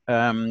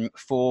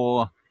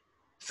for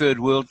third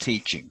world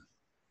teaching.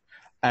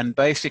 And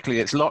basically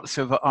it's lots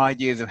of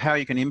ideas of how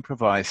you can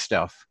improvise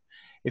stuff.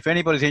 If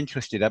anybody's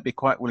interested, I'd be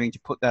quite willing to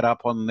put that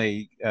up on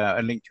a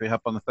link to it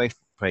up on the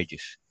Facebook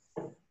pages.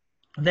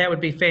 That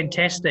would be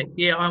fantastic.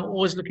 Yeah, I'm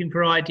always looking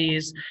for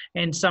ideas,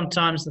 and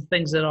sometimes the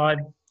things that I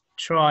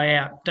try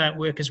out don't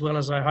work as well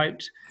as I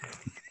hoped.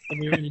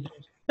 It'd be really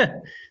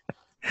good.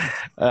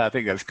 I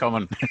think that's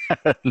common.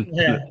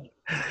 Yeah.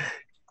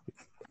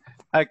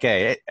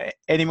 Okay,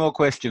 any more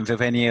questions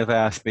of any of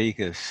our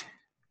speakers?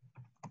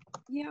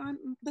 Yeah,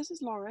 this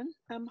is Lauren.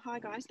 Hi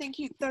guys, thank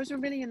you. Those were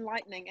really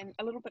enlightening and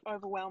a little bit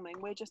overwhelming.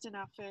 We're just in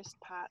our first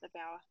part of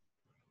our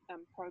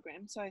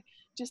program, so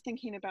just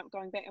thinking about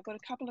going back, I've got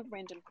a couple of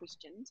random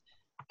questions.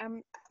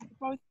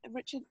 Both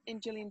Richard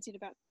and Gillian said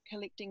about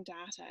collecting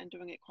data and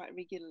doing it quite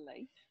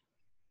regularly.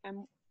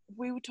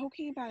 We were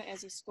talking about it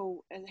as a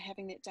school and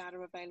having that data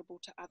available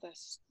to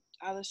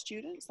other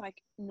students,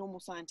 like normal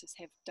scientists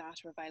have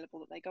data available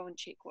that they go and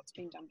check what's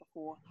been done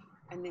before,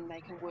 and then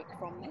they can work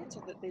from that,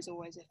 so that there's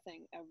always a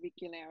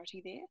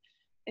regularity there.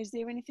 Is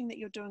there anything that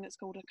you're doing at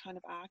school to kind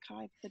of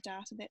archive the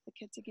data that the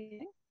kids are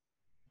getting?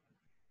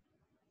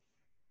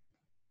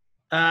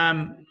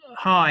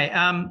 Hi.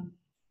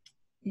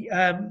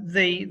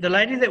 The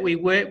lady that we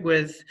work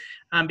with,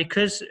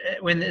 because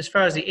as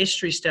far as the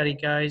estuary study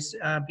goes,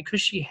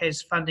 because she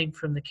has funding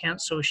from the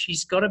council,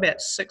 she's got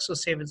about 6 or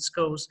 7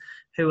 schools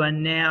who are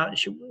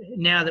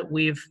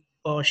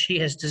she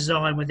has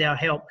designed with our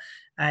help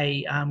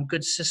a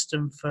good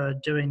system for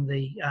doing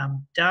the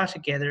data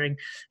gathering.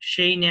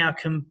 She now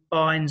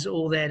combines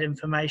all that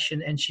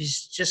information, and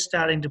she's just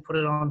starting to put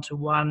it onto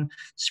one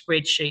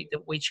spreadsheet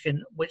that which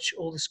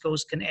all the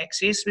schools can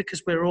access,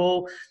 because we're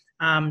all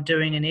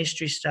doing an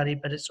estuary study,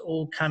 but it's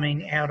all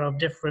coming out of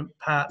different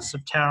parts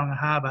of Tauranga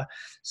Harbour.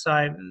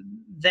 So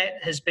that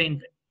has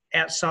been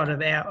outside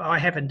of I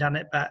haven't done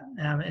it, but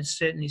it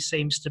certainly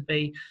seems to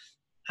be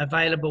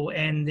available,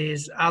 and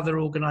there's other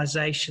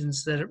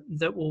organisations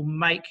that will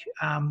make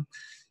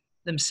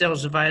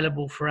themselves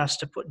available for us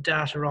to put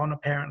data on,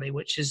 apparently,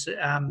 which is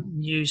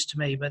news to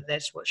me, but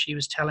that's what she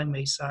was telling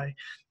me. So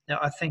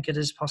I think it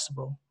is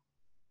possible.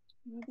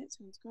 Well, that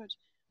sounds good.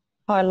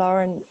 Hi,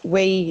 Lauren.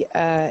 We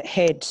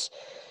had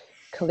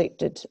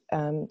collected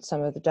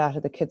some of the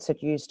data the kids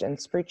had used in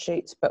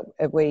spreadsheets, but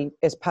we,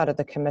 as part of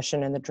the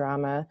commission and the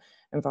drama,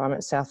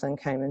 Environment Southland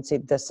came and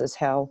said, this is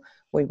how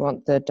we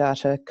want the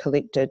data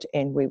collected,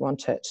 and we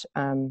want it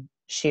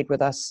shared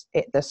with us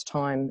at this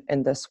time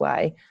in this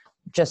way.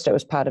 Just it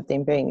was part of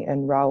them being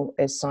in role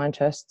as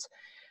scientists.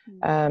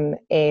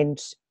 And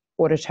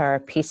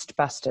Waratara Pest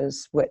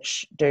Busters,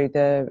 which do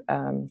the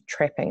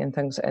trapping and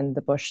things in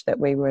the bush that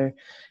we were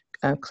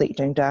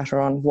collecting data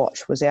on,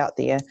 what was out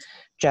there,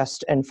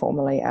 just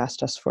informally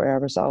asked us for our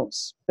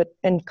results. But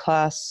in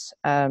class,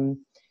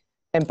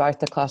 in both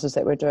the classes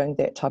that we're doing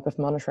that type of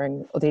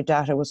monitoring, their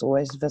data was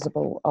always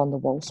visible on the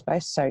wall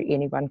space, so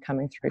anyone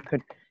coming through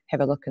could have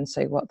a look and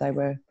see what they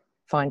were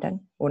finding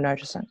or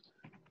noticing.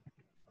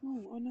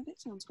 Oh no, that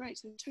sounds great.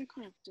 So two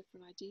kind of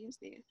different ideas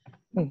there.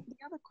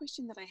 The other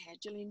question that I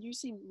had, Gillian, you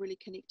seem really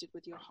connected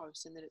with your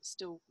host and that it's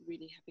still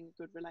really having a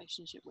good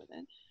relationship with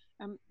it.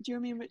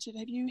 Jeremy and Richard,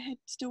 have you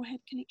still had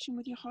connection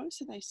with your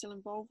hosts? Are they still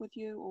involved with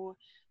you, or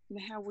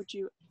how would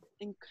you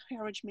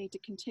encourage me to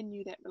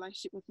continue that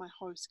relationship with my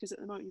hosts? Because at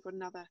the moment you've got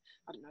another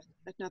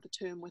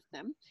term with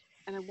them,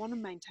 and I want to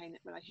maintain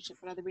that relationship.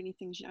 But are there any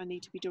things I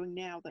need to be doing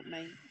now that's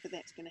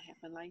going to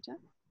happen later?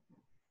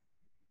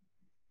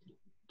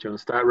 Do you want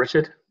to start,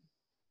 Richard?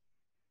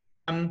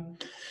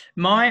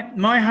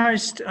 My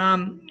host,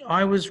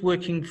 I was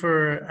working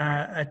for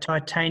a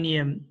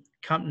titanium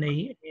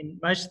company, and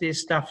most of their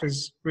stuff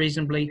is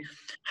reasonably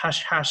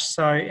hush-hush,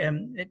 so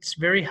it's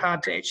very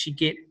hard to actually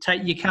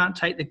you can't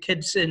take the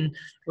kids in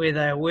where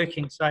they are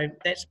working, so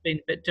that's been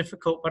a bit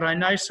difficult. But I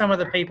know some of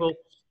the people,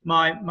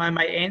 my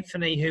mate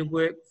Anthony, who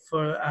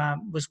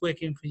was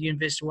working for the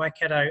University of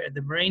Waikato at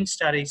the Marine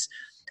Studies,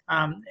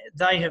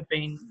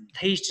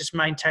 he's just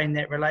maintained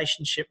that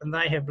relationship, and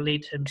they have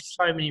led him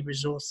so many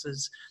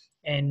resources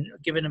and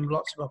given him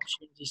lots of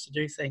opportunities to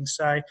do things.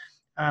 So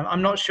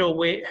I'm not sure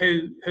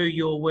who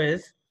you're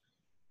with,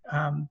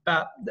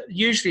 but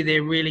usually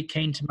they're really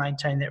keen to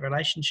maintain that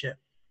relationship.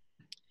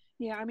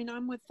 Yeah, I mean,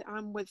 I'm with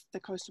the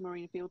Coastal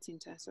Marine Field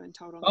Centre, so in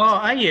Tauranga. Oh,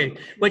 are you?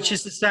 Which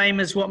is the same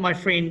as what my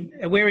friend.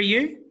 Where are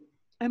you?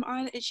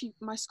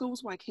 My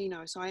school's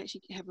Waikino, so I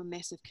actually have a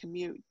massive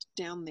commute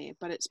down there,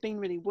 but it's been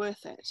really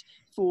worth it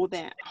for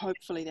that,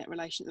 hopefully that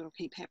relationship that will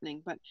keep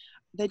happening. But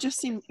they just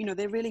seem,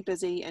 they're really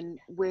busy, and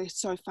we're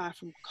so far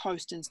from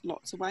coast in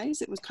lots of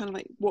ways. It was kind of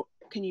like, what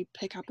can you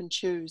pick up and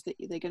choose that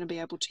they're going to be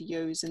able to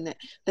use and that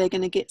they're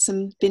going to get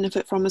some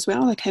benefit from as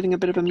well, like having a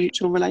bit of a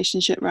mutual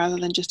relationship rather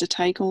than just a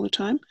take all the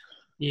time?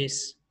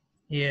 Yes.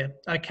 Yeah.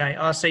 Okay.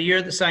 Oh, so you're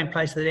at the same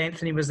place that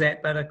Anthony was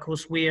at, but of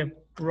course we're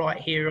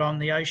right here on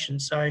the ocean,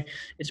 so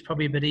it's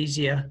probably a bit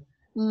easier.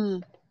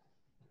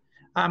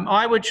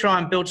 I would try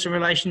and build some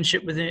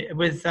relationship with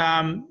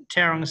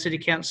Tauranga City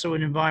Council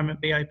and Environment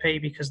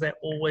BOP, because they're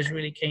always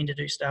really keen to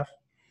do stuff.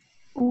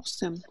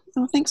 Awesome.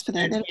 Oh, thanks for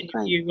that. That'd be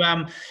great.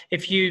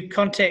 If you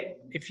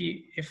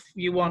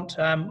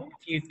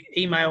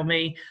email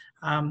me,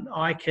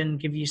 I can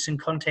give you some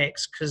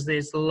contacts, because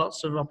there's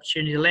lots of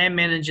opportunity. Land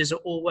managers are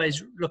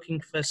always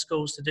looking for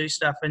schools to do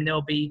stuff, and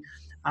there'll be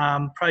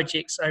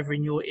projects over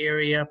in your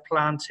area,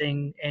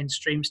 planting and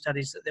stream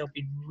studies, that they'll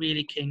be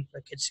really keen for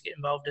kids to get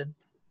involved in.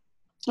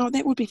 Oh,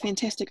 that would be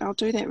fantastic. I'll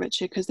do that,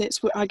 Richard, because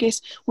that's what, I guess,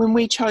 when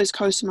we chose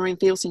Coastal Marine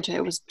Field Centre,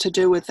 it was to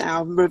do with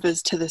our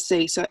rivers to the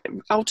sea. So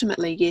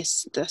ultimately,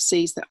 yes, the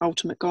sea's the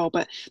ultimate goal,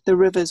 but the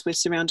rivers were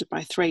surrounded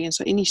by three, and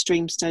so any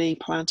stream study,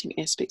 planting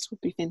aspects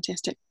would be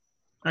fantastic.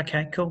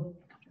 Okay, cool.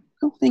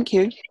 Cool, thank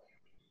you.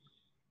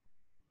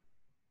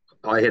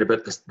 I had a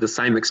bit the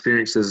same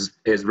experience as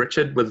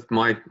Richard with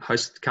my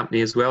host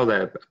company as well.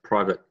 They're a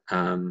private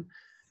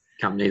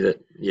company that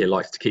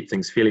likes to keep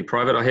things fairly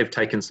private. I have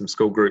taken some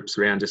school groups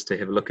around just to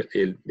have a look at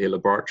their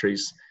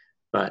laboratories,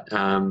 but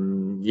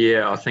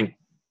I think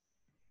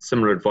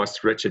similar advice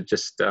to Richard,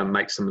 just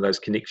make some of those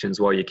connections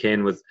while you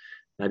can with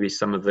maybe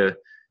some of the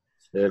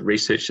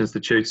research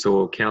institutes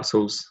or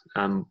councils.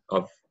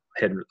 I've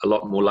had a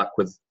lot more luck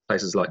with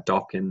places like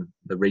DOC and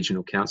the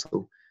regional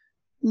council.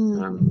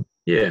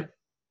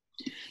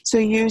 So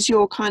use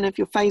your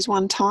phase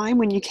one time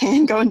when you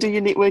can go and do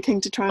your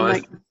networking to try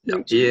and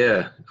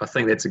I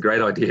think that's a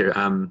great idea.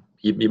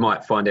 You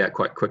might find out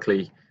quite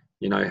quickly,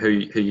 who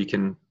you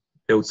can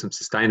build some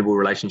sustainable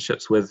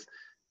relationships with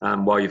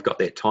while you've got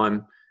that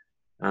time,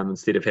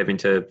 instead of having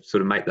to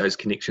sort of make those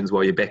connections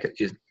while you're back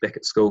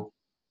at school.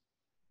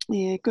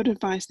 Yeah, good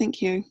advice.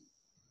 Thank you.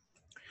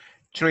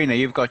 Trina,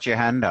 you've got your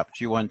hand up.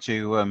 Do you want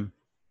to?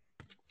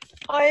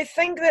 I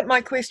think that my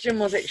question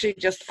was actually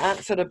just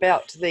answered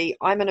about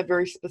I'm in a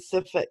very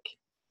specific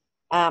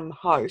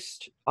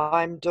host.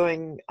 I'm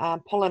doing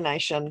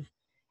pollination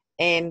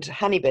and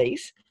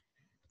honeybees.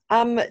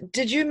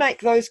 Did you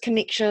make those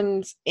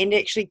connections and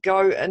actually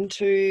go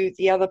into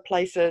the other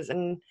places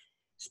and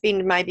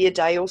spend maybe a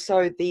day or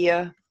so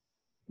there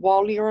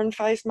while you're in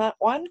phase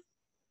 1?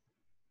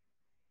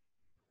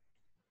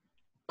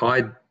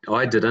 I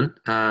didn't.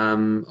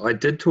 I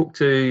did talk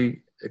to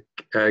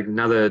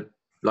another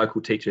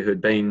local teacher who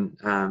had been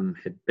on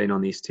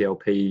the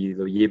STLP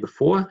the year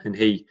before, and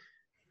he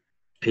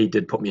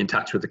did put me in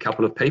touch with a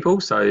couple of people.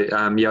 So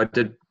yeah, I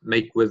did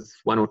meet with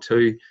one or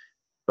two,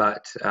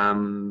 but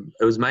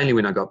it was mainly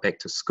when I got back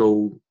to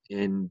school,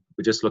 and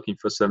we're just looking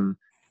for some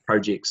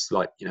projects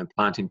like, you know,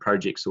 planting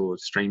projects or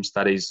stream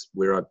studies,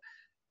 where I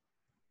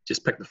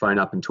just picked the phone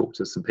up and talked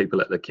to some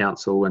people at the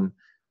council and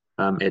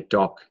at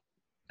DOC.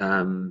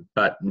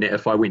 But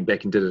if I went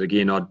back and did it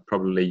again, I'd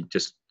probably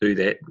just do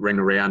that, ring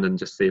around and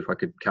just see if I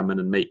could come in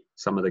and meet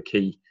some of the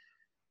key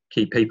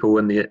people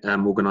in the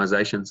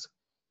organisations.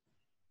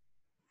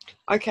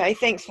 Okay,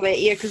 thanks for that.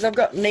 Yeah, because I've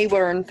got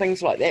NIWA and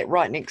things like that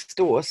right next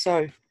door.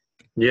 So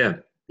yeah,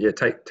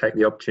 take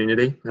the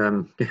opportunity.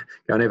 Go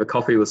and have a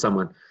coffee with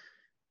someone.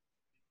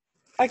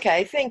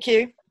 Okay, thank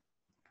you.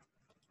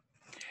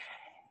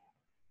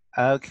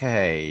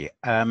 Okay.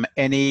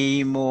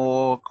 Any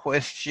more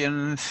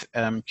questions,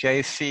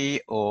 JC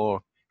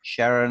or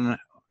Sharon?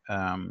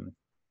 Do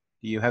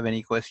you have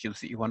any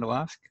questions that you want to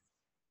ask?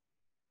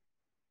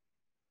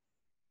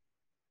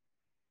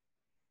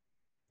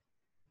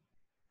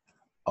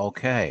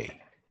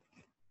 Okay.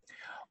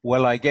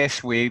 Well, I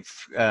guess we've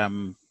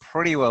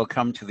pretty well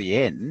come to the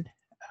end.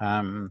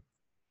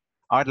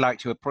 I'd like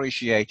to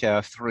appreciate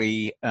our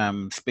three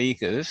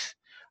speakers.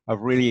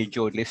 I've really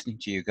enjoyed listening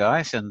to you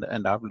guys, and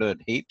I've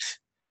learned heaps,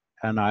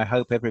 and I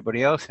hope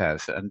everybody else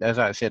has. And as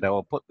I said, I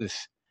will put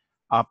this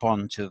up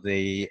onto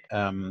the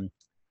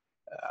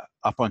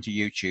up onto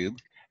YouTube,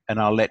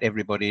 and I'll let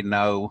everybody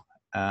know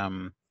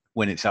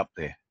when it's up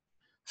there.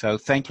 So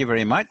thank you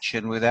very much,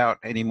 and without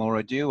any more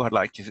ado, I'd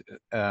like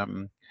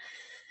to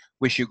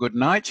wish you good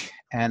night,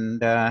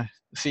 and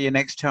see you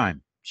next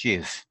time.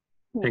 Cheers.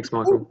 Thanks,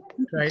 Michael.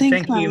 Great.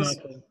 Thanks, Thank you, guys.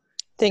 Michael.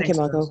 Thank you, Thanks, guys.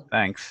 Michael.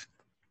 Thanks.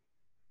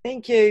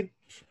 Thank you.